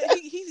like, but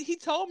he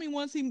told me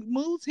once he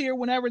moves here,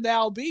 whenever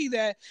that'll be,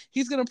 that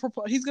he's gonna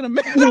propose. He's gonna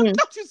marry. Mhm.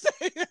 Don't you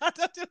say that?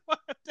 Don't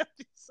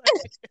you say?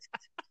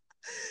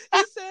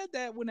 He said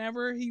that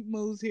whenever he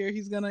moves here,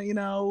 he's gonna,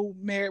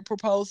 marry,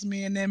 propose to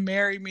me, and then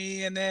marry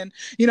me, and then,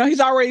 he's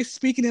already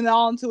speaking it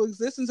all into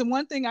existence. And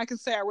one thing I can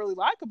say I really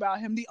like about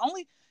him,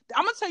 I'm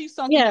gonna tell you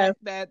something Yeah.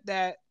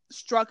 that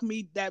struck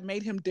me, that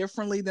made him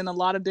differently than a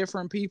lot of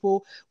different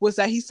people, was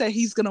that he said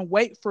he's gonna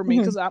wait for me.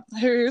 Mhm. Because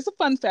here's a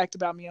fun fact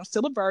about me: I'm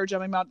still a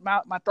virgin. I mean,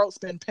 my throat's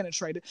been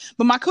penetrated,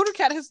 but my cooter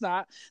cat has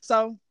not.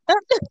 So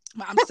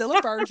I'm still a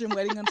virgin,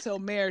 waiting until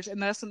marriage,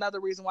 and that's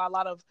another reason why a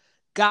lot of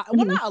guys,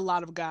 well, Mhm. not a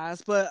lot of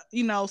guys, but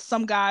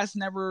some guys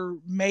never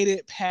made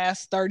it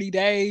past 30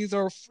 days,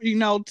 or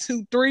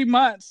 2-3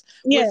 months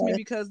with me, Yeah,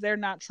 because they're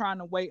not trying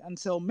to wait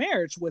until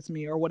marriage with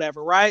me or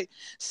whatever, right?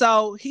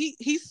 So he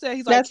said,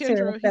 he's like, that's true.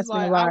 Kyndra, he's That's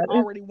been a like, I've lot.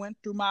 already went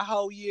through my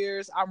whole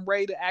years. I'm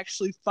ready to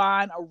actually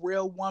find a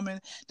real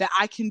woman that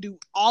I can do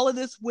all of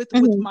this with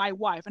Mhm. my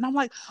wife. And I'm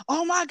like,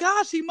 oh my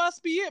gosh, he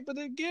must be it. But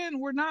again,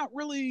 we're not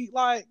really,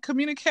 like,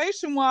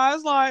 communication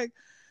wise, like,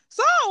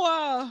 so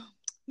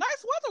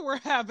nice weather we're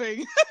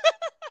having.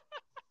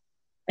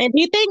 And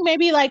do you think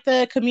maybe like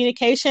the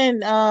communication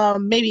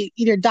maybe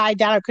either died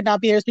down or could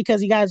not be there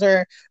because you guys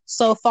are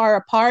so far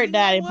apart You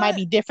that know it might what?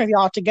 be different if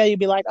y'all together? You'd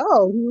be like,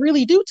 oh, we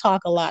really do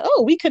talk a lot.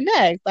 Oh, we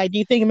connect. Like, do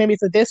you think maybe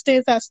it's the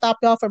distance that stopped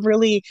y'all from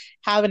really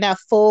having that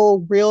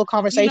full, real You know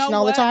conversation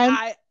all the what? time?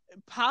 I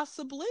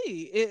possibly,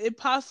 it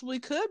possibly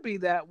could be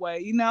that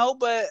way,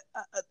 but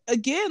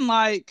again,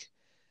 like,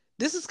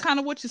 this is kind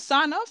of what you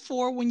sign up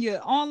for when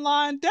you're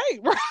online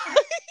date, right?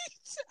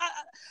 I,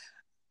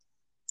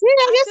 Yeah, I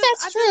I guess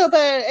just, that's true,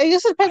 but it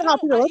just I depends on how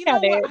don't, people look you at know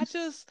what?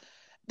 it.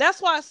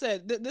 That's why I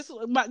said this,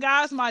 my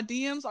guys, my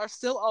DMs are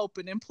still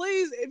open. And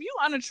please, if you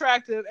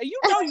unattractive, and you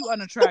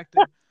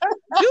unattractive,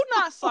 do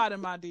not slide in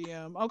my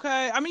DM,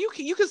 okay? I mean,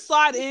 you can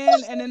slide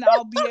in, and then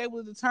I'll be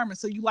able to determine.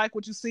 So you like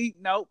what you see?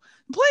 Nope.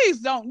 Please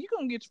don't. You're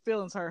gonna get your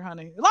feelings hurt,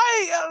 honey.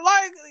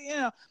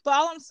 But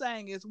all I'm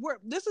saying is, we're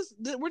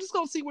just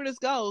gonna see where this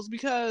goes,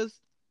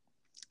 because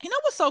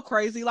what's so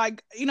crazy?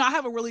 Like, and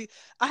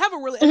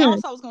Mhm.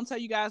 also I was going to tell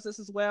you guys this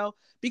as well,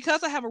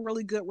 because I have a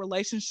really good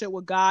relationship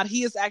with God.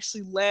 He has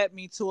actually led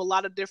me to a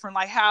lot of different,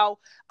 like, how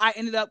I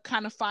ended up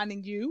kind of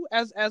finding you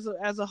as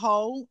a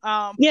whole.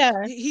 Yeah.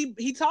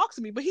 He talks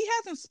to me, but he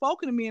hasn't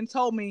spoken to me and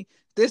told me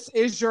this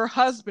is your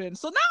husband.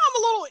 So now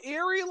I'm a little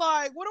eerie.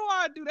 Like, what do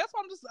I do? That's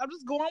why I'm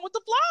just going with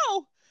the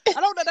flow.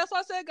 I don't know. That's why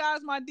I said, guys,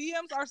 my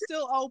DMs are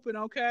still open.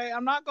 Okay,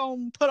 I'm not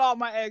going to put all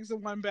my eggs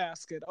in one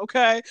basket.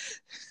 Okay.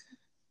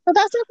 But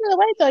that's just the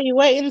way though. You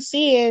wait and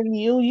see, and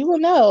you will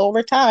know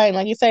over time.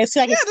 Like you say, it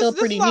seems like Yeah, it's this still this is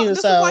pretty all, new,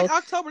 this was like so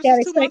October. This yeah,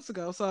 was two expect. months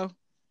ago. So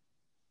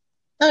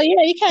Oh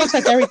yeah, you can't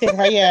expect everything,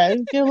 right? Yeah,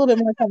 give a little bit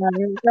more time.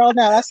 Girl,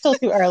 no, that's still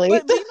too early.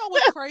 but you know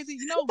what's crazy?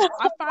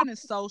 I find it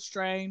so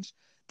strange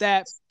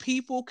that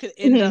people could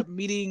end Mhm. up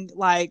meeting,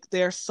 like,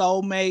 their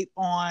soulmate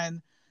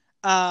on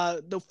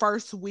the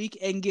first week,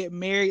 and get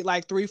married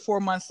like 3-4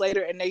 months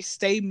later, and they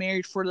stay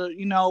married for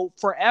the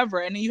forever.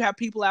 And then you have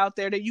people out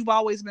there that you've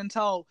always been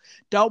told,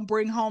 don't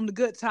bring home the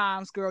good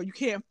times, girl. You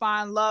can't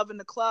find love in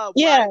the club,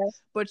 Yeah, right?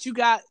 But you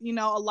got,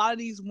 a lot of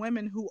these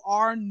women who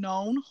are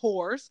known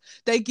whores.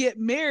 They get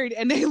married,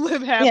 and they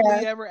live yeah,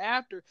 happily ever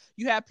after.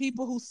 You have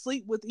people who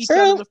sleep with each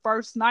other true. the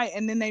first night,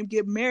 and then they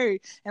get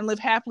married and live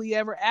happily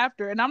ever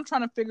after. And I'm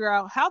trying to figure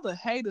out, how the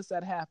hey does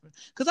that happen?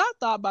 Because I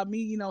thought by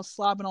me,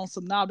 slobbing on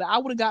some knob, that I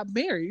would have got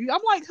married.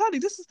 I'm like, honey,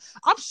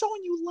 I'm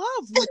showing you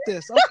love with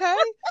this, okay?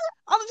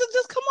 I'm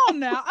just come on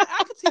now.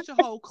 I could teach a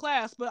whole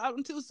class, but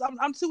I'm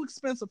too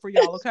expensive for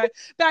y'all, okay?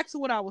 Back to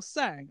what I was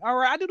saying. All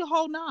right, I do the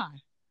whole nine.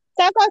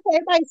 That's why I say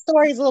everybody's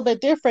story is a little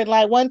bit different.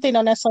 Like one thing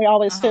don't necessarily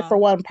always Uh fit for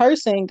huh. one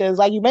person because,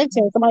 like you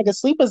mentioned, somebody could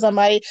sleep with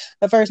somebody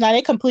the first night,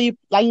 they complete,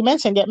 like you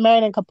mentioned, get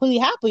married and completely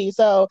happy.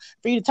 So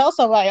for you to tell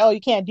somebody, oh,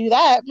 you can't do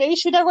that, maybe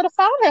she never would have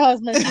found her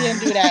husband if she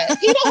didn't do that.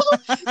 You know,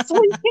 so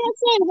you can't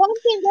say one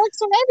thing works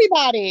for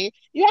everybody.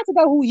 You have to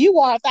know who you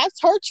are. If that's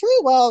her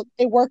true, well,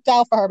 it worked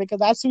out for her because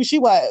that's who she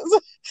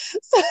was.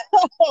 So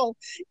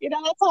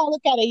that's how I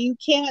look at it. You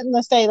can't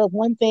say that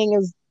one thing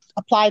is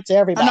applied to I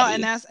know,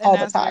 and everybody that's and all the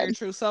that's time. very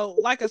true. So,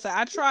 like I said,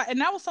 I try,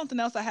 and that was something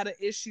else I had an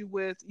issue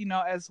with,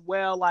 as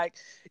well. Like,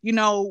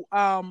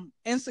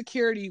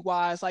 insecurity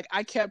wise, like,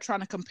 I kept trying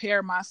to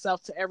compare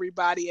myself to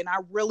everybody, and I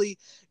really,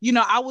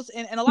 I was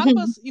in, and a lot of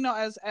us,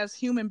 as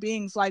human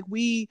beings, like,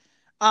 we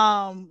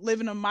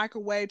live in a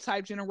microwave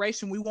type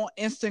generation. We want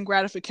instant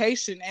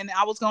gratification, and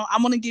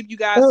I'm gonna give you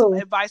guys some Oh,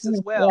 advice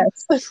as well.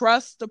 yes.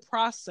 Trust the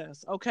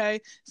process, okay?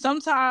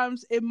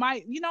 Sometimes it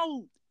might,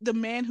 the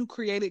man who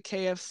created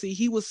KFC,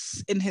 he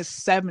was in his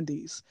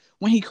 70s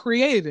when he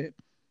created it.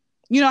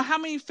 You know, how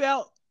many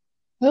felt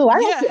Oh,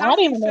 yeah, how I didn't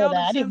many even know failed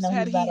that. I didn't attempts know he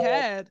had was he that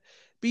old. had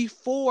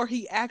before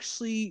he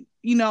actually,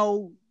 you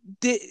know,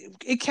 did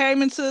it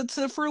came into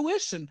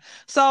fruition?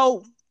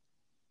 So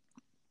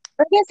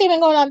I guess even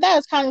going on that,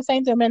 it's kind of the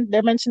same thing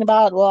they're mentioning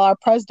about, well, our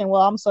president.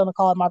 Well, I'm still gonna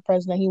call him my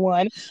president. He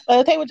won, but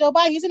the thing with Joe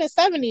Biden, he's in his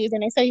 70s,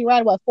 and they say he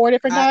ran what 4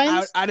 different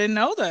times, I didn't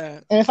know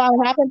that. and it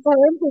finally happened for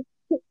him.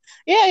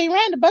 Yeah, he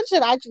ran a bunch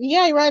of.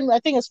 Yeah, he ran. I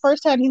think his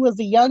first time he was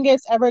the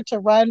youngest ever to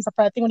run for.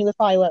 I think when he was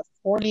probably what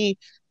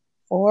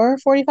 44,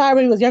 45,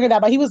 but he was younger than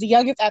that. But he was the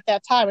youngest at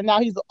that time, and now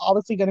he's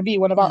obviously going to be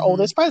one of our Mm-hmm.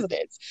 oldest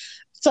presidents.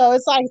 So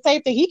it's like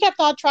same thing. He kept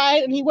on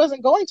trying, and he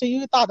wasn't going to.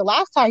 You thought the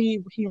last time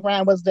he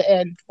ran was the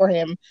end for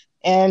him,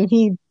 and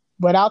he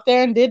went out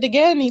there and did it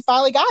again. And he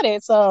finally got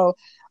it. So,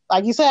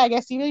 like you said, I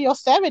guess even in your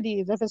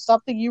 70s, if it's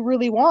something you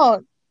really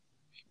want,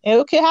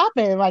 it could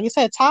happen. Like you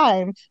said,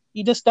 time.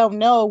 You just don't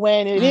know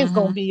when it is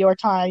going to Mm-hmm. be your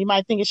time. You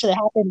might think it should have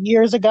happened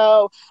years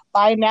ago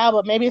by now,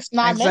 but maybe it's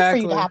not meant for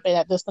you to Exactly. happen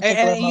at this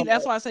particular That's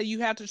moment. why I say you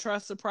have to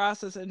trust the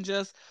process, and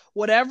just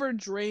whatever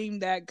dream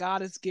that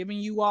God is giving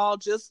you all,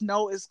 just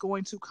know it's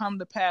going to come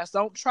to pass.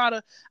 Don't try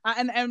to.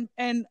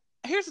 And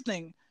here's the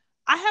thing,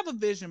 I have a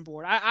vision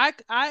board.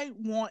 I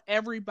want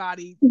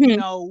everybody. You Mm-hmm.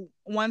 know,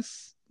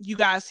 once you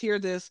guys hear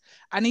this,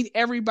 I need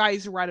everybody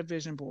to write a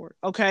vision board.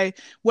 Okay,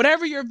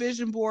 whatever your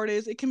vision board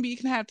is, it can be. You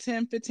can have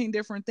 10, 15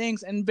 different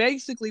things, and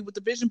basically with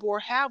the vision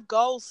board, have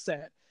goals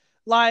set.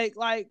 Like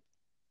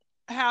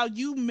how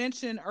you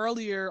mentioned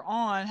earlier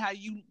on how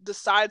you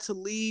decided to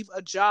leave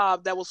a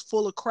job that was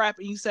full of crap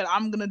and you said,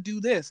 I'm going to do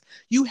this.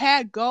 You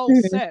had goals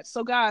Mm-hmm. set.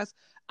 So, guys,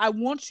 I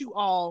want you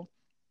all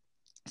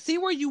see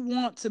where you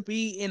want to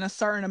be in a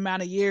certain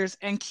amount of years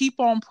and keep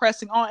on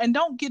pressing on, and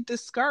don't get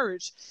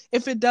discouraged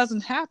if it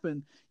doesn't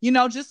happen. You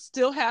know, just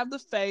still have the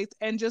faith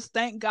and just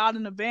thank God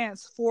in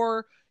advance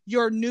for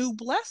your new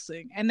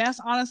blessing. And that's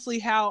honestly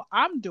how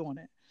I'm doing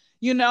it.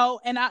 You know,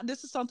 and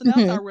this is something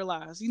else I Mm-hmm.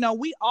 realized. You know,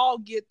 we all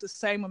get the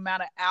same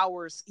amount of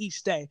hours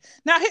each day.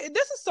 Now,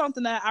 this is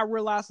something that I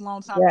realized a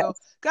long time ago. Yes.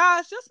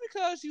 Guys, just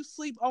because you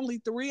sleep only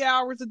 3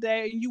 hours a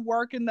day and you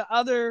work in the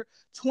other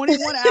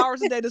 21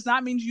 hours a day does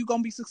not mean you're going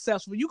to be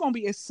successful. You're going to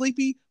be a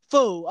sleepy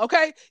fool.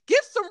 Okay.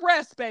 Get some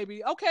rest,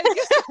 baby. Okay.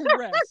 Get some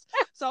rest.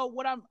 So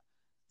what I'm,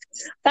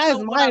 That is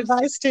so what my I'm,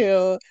 advice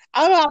too.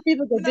 I don't know how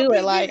people you can know, do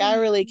it. be Like I getting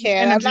really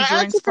can't. I'm energy not.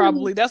 drinks Actually, pretty.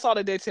 probably. That's all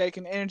that they're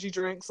taking. Energy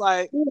drinks.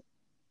 Like,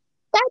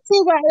 That's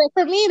too right.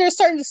 For me, there's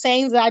certain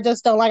sayings that I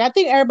just don't like. I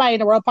think everybody in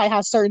the world probably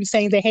has certain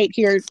sayings they mm-hmm.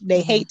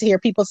 hate to hear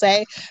people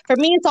say. For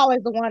me, it's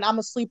always the one I'm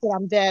asleep when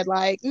I'm dead.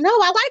 Like, no,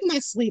 I like my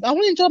sleep. I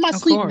want to enjoy my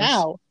Of sleep course.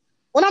 now.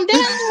 When I'm dead,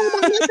 I don't worry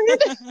about nothing.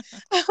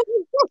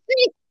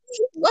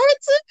 What?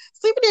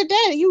 Sleeping in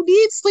dead. You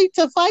need sleep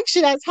to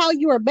function. That's how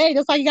you were made.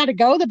 It's like you got to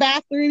go to the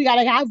bathroom, you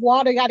got to have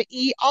water, you got to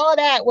eat. All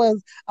that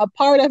was a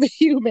part of a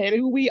human,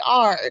 who we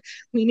are.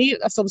 We need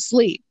some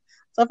sleep.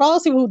 So for all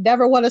those people who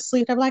never want to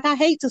sleep, they're like, I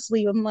hate to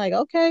sleep. I'm like,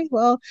 okay,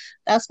 well,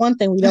 that's one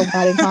thing we don't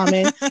got in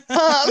common.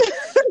 Um,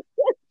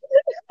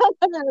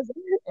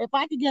 if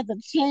I could get the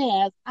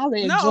chance, I would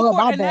No, of enjoy course,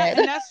 my bed.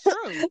 and that's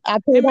true. I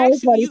It paid all this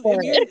makes money you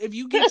for it. if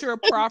you get your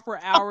proper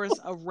hours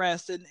of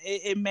rest, and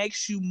it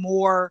makes you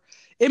more.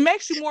 It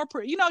makes you more.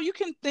 You know, you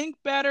can think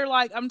better.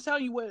 Like I'm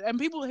telling you what, and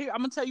people here. I'm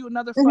gonna tell you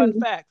another fun Mm-hmm.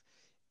 fact.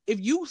 If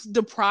you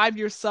deprive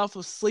yourself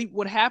of sleep,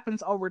 what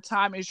happens over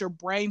time is your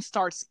brain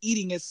starts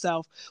eating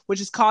itself, which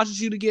is causes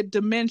you to get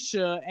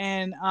dementia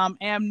and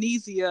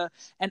amnesia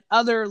and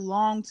other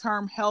long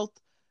term health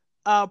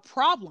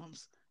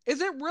problems.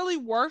 Is it really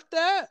worth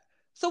that?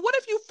 So what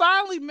if you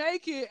finally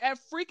make it at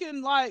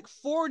freaking like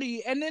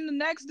 40 and then the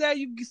next day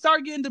you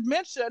start getting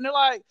dementia and they're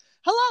like,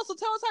 hello, so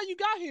tell us how you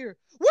got here.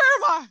 Where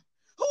am I?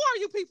 Who are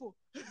you people?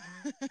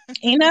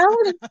 You know,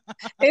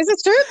 it's the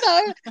truth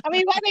though. I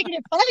mean, why making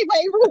it funny, but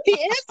it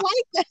really is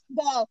like that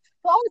though.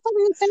 So always tell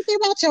me the same thing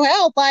about your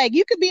health. Like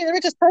you could be the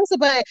richest person,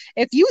 but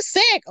if you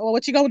sick, well,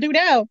 what you gonna do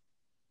now?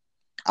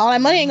 All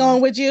that money ain't Mm-hmm.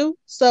 going with you.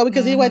 So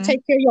because you want to Mm-hmm.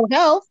 take care of your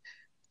health,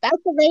 that's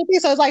the main thing.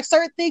 So it's like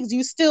certain things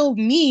you still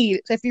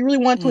need. So if you really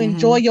want to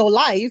enjoy Mm-hmm. your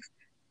life,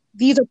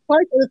 these are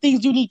part of the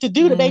things you need to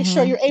do to make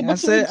sure Mm-hmm. you're able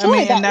That's to it. I enjoy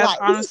mean, and that that's life.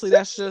 honestly,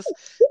 that's just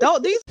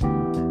don't these.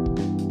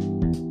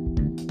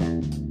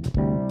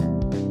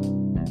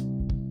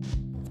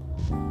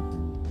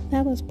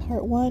 That was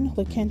part one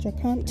with Kyndra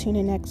Crump. Tune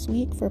in next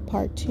week for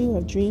part two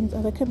of Dreams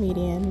of a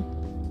Comedian.